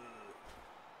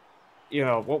 You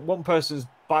know, one person's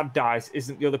bad dice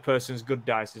isn't the other person's good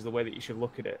dice is the way that you should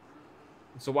look at it.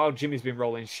 So while Jimmy's been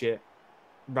rolling shit,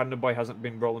 Random Boy hasn't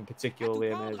been rolling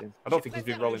particularly amazing. I don't think he's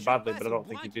been rolling badly, but I don't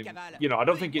think he's been, you know, I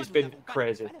don't think it's been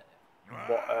crazy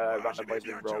what Random Boy's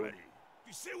been rolling.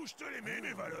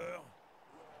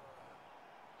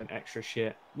 An extra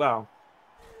shit. Well,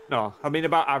 no, I mean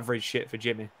about average shit for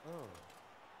Jimmy.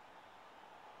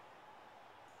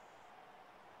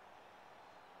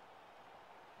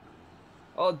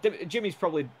 Oh, Jimmy's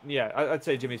probably, yeah, I'd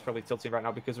say Jimmy's probably tilting right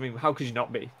now because, I mean, how could you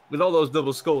not be? With all those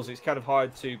double skulls, it's kind of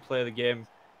hard to play the game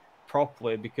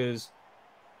properly because,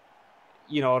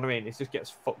 you know what I mean, it just gets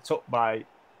fucked up by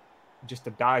just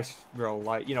a dice roll.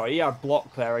 Like, you know, he had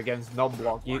block there against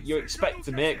non-block. You expect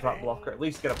to make that block or at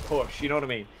least get a push. You know what I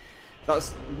mean?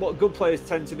 That's what good players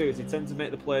tend to do. Is they tend to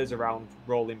make the players around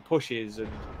rolling pushes and,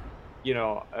 you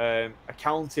know,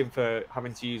 accounting for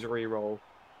having to use a reroll.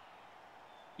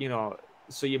 You know,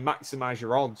 so you maximize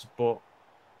your odds, but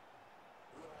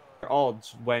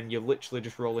odds when you're literally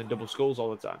just rolling double skulls all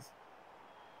the time.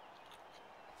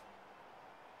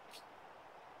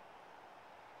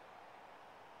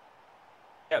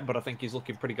 Yeah, but I think he's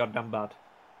looking pretty goddamn bad.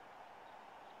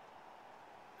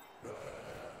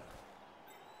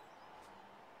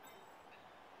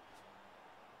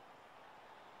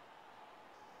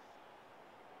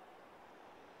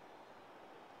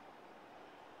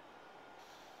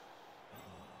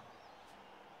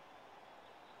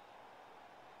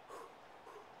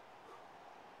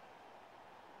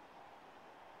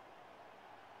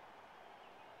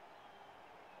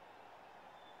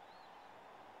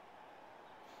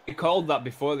 We called that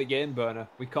before the game, Burner.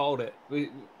 We called it. We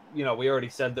already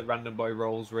said that Random Boy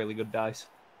rolls really good dice.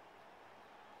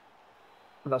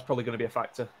 And that's probably going to be a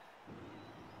factor.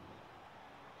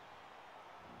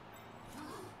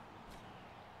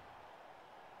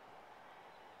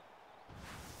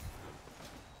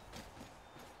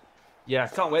 Yeah, I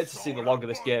can't wait to see the log of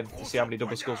this game to see how many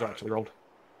double skulls are actually rolled.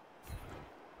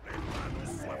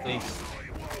 At least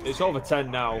it's over 10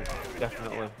 now,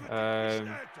 definitely.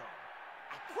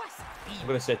 I'm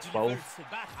going to say 12.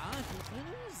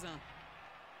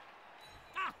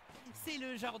 C'est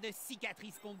le genre de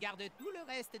cicatrice qu'on garde tout le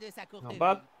reste de sa courte vie. Not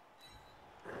bad.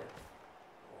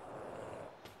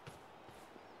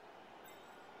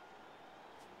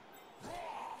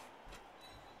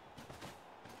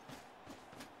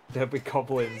 Deadly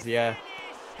goblins, yeah.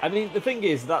 I mean, the thing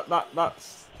is that's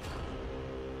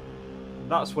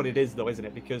what it is, though, isn't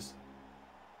it? Because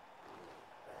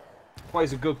well,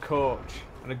 he's a good coach,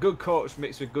 and a good coach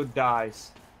mixed with good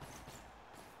dice,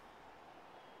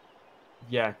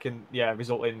 can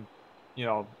result in, you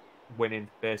know, winning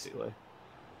basically.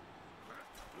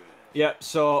 Yeah,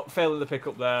 so failing the pick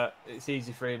up there, it's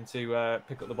easy for him to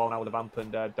pick up the ball now with a vamp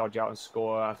and dodge out and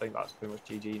score. I think that's pretty much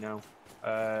GG now.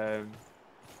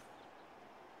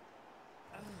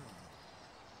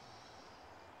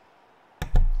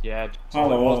 Yeah,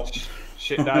 hello.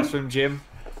 Shit dice from Jim.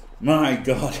 My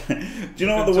God, do you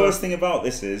know what the worst thing about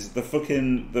this is? The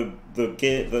fucking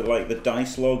the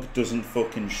dice log doesn't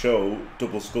fucking show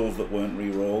double skulls that weren't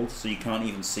re-rolled, so you can't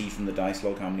even see from the dice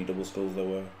log how many double skulls there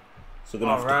were. So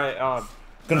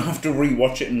gonna have to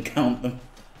re-watch it and count them.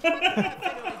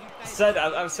 I said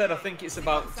I think it's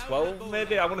about 12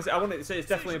 maybe. I want to say it's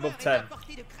definitely above 10.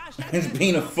 It's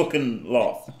been a fucking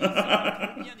lot.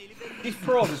 His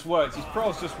pro just worked. His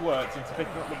pro's just worked into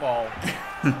picking up the ball.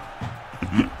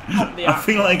 I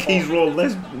feel like he's rolled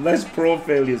less pro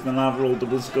failures than I've rolled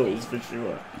double skulls for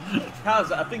sure.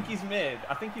 I think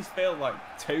he's failed like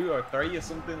 2 or 3 or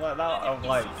something like that. Of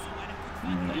like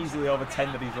easily over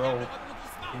 10 that he's rolled.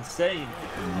 Insane.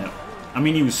 Yeah. I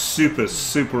mean, he was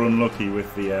super unlucky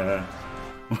with the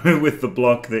with the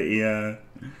block that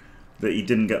he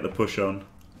didn't get the push on,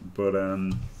 but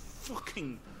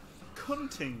fucking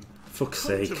cunting. Fuck's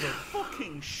sake.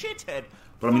 Fucking shithead.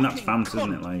 But I mean, that's fans,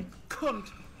 isn't it? Like,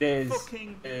 cunt.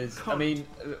 I mean,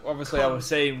 obviously, cunt. I was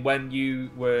saying when you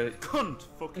were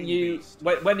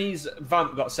when his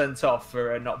vamp got sent off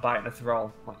for not biting a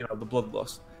thrall, like, you know, the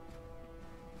bloodlust.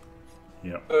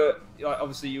 Yeah. Like,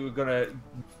 obviously, you were gonna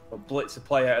blitz a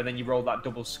player, and then you rolled that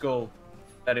double skull,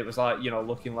 and it was like, you know,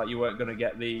 looking like you weren't gonna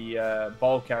get the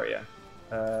ball carrier,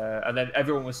 and then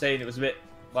everyone was saying it was a bit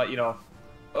like, you know,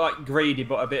 like greedy,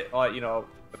 but a bit like, you know,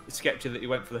 sketchy that he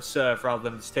went for the surf rather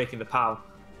than just taking the POW.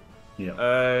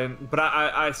 Yeah. But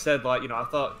I said, like, you know, I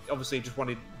thought obviously he just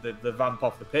wanted the vamp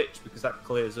off the pitch because that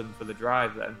clears him for the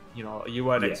drive. Then, you know, you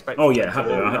weren't expecting. Oh yeah, I had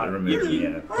to remove him.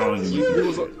 You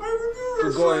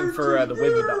were going for the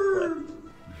win with that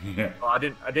play. Yeah. Well, I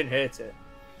didn't hate it.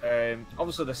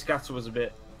 Obviously the scatter was a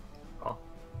bit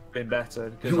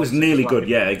better. It was nearly good.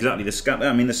 Yeah, exactly. The scatter.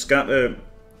 I mean, the scatter.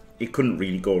 It couldn't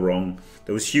really go wrong.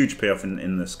 There was huge payoff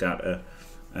in the scatter.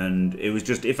 And it was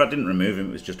just, if I didn't remove him,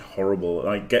 it was just horrible.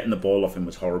 Like, getting the ball off him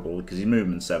was horrible because he's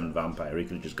movement 7 vampire. He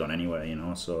could have just gone anywhere, you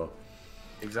know. So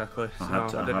exactly. I had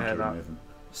to remove him.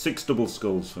 6 double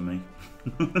skulls for me.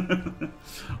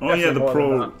 Oh yeah, the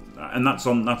pro, and that's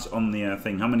on the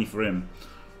thing. How many for him?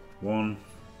 1,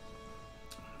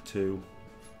 2,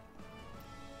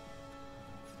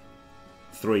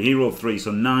 3. He rolled 3,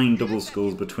 so 9 double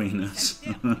skulls between us.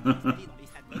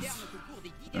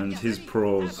 And his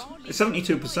pros,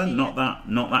 72%, not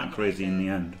that crazy in the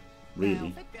end,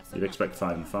 really. You'd expect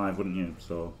 5 and 5, wouldn't you?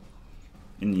 So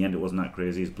in the end, it wasn't that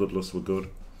crazy. His bloodlusts were good.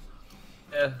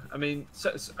 Yeah, I mean,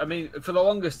 for the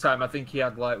longest time, I think he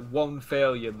had like 1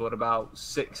 failure, but about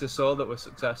 6 or so that were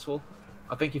successful.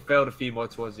 I think he failed a few more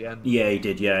towards the end. Yeah, he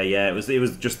did. Yeah. It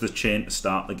was just the chain to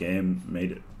start the game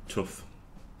made it tough.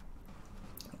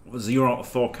 0 out of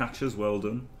 4 catches, well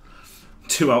done.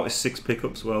 2 out of 6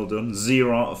 pickups, well done.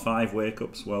 0 out of 5 wake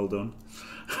ups, well done.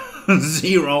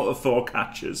 0 out of 4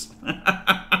 catches.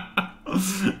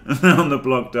 On the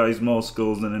block dice, more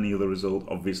skulls than any other result.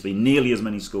 Obviously, nearly as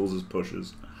many skulls as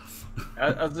pushes.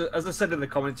 As I said in the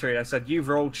commentary, I said you've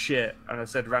rolled shit, and I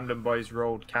said Random Boys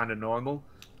rolled kind of normal.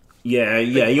 Yeah.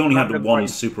 He only had Random one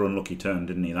Boys... super unlucky turn,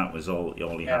 didn't he? That was all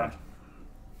he had.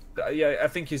 Yeah, I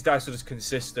think his dice were just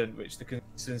consistent, which the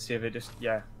consistency of it just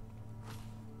Yeah.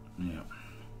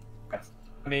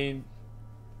 I mean,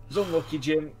 it was unlucky,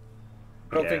 Jim.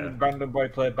 I don't think Random Boy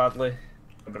played badly,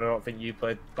 but I don't think you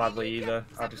played badly either.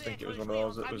 I just think it was one of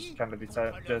those that was kind of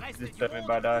determined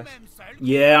by dice.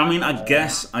 Yeah, I mean, I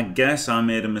guess I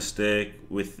made a mistake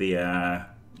with the,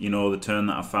 you know, the turn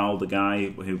that I fouled the guy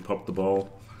who popped the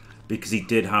ball. Because he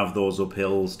did have those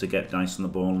uphills to get dice on the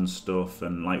ball and stuff,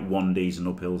 and like 1Ds and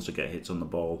uphills to get hits on the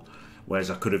ball.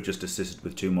 Whereas I could have just assisted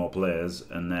with 2 more players,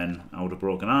 and then I would have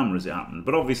broken armor as it happened.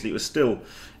 But obviously, it was still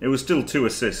 2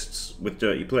 assists with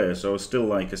dirty players, so I was still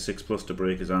like a 6+ to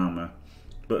break his armor.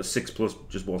 But a 6+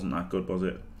 just wasn't that good, was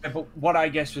it? Yeah, but what I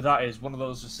guess with that is one of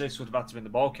those assists would have had to be in the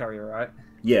ball carrier, right?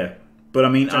 Yeah, but I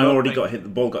mean, I already got hit. The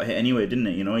ball got hit anyway, didn't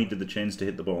it? You know, he did the chains to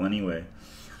hit the ball anyway.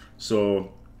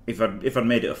 So if I'd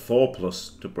made it a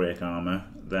 4+ to break armor,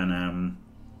 then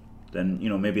you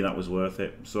know, maybe that was worth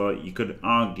it. So you could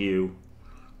argue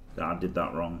that I did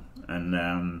that wrong.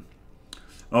 And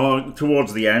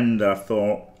towards the end, I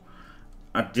thought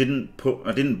I didn't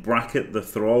bracket the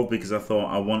throw because I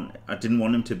thought I didn't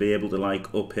want him to be able to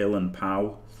like uphill and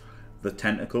pow the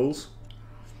tentacles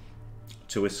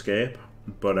to escape,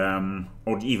 but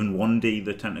or even 1D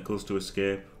the tentacles to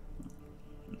escape.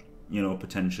 You know,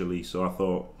 potentially. So I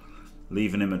thought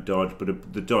leaving him a dodge,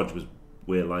 but the dodge was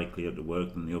way likelier to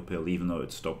work than the uphill, even though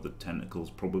it stopped the tentacles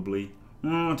probably.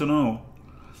 I don't know.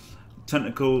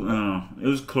 Tentacle, it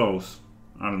was close.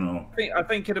 I don't know. I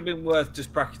think it'd have been worth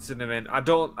just bracketing him in. I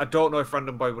don't know if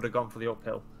Random Boy would have gone for the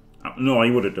uphill. No,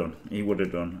 he would have done. He would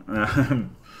have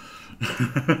done.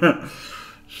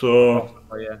 So,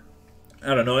 yeah.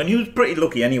 I don't know. And he was pretty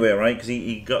lucky anyway, right? Because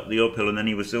he got the uphill and then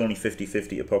he was only 50-50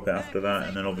 to pop it after that.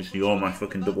 And then obviously all my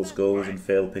fucking double skulls and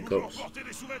failed pickups.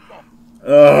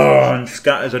 Oh, and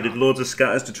scatters. I did loads of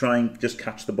scatters to try and just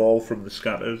catch the ball from the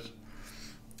scatters.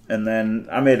 And then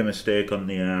I made a mistake on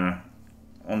the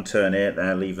on turn 8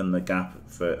 there, leaving the gap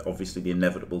for obviously the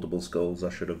inevitable double skulls.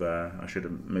 I should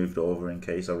have moved over in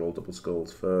case I rolled double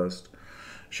skulls first.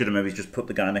 Should have maybe just put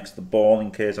the guy next to the ball in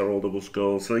case I rolled double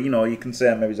skulls. So, you know, you can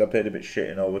say maybe I played a bit shit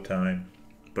in overtime,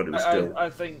 but it was still. I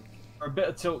think a bit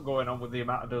of tilt going on with the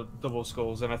amount of double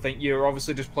skulls, and I think you're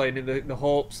obviously just playing in the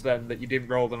hopes then that you didn't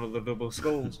roll another double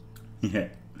skulls. Yeah.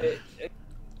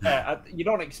 You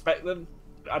don't expect them.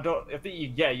 I think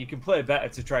you can play better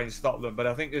to try and stop them, but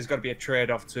I think there's got to be a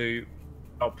trade-off to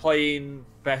playing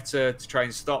better to try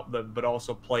and stop them, but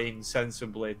also playing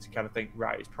sensibly to kind of think,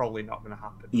 right, it's probably not going to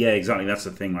happen. Yeah, exactly. That's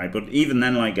the thing, right? But even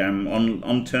then, like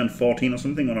on turn 14 or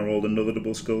something, when I rolled another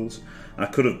double skulls, I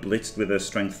could have blitzed with a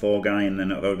strength 4 guy, and then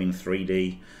that would have been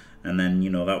 3D, and then, you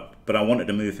know, that. But I wanted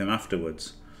to move him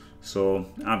afterwards, so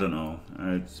I don't know.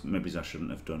 Maybe I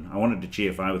shouldn't have done. I wanted to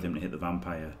GFI with him to hit the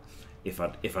vampire if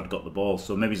I'd got the ball.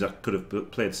 So maybe I could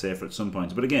have played safer at some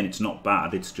points. But again, it's not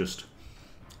bad. It's just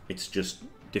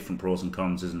different pros and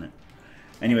cons, isn't it?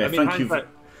 Anyway,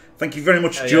 thank you very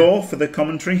much, Joe, for the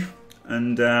commentary,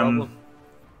 and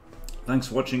thanks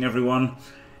for watching, everyone.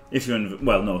 If you're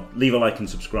leave a like and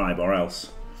subscribe, or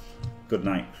else. Good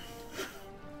night.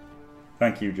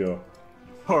 Thank you, Joe.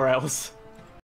 Or else.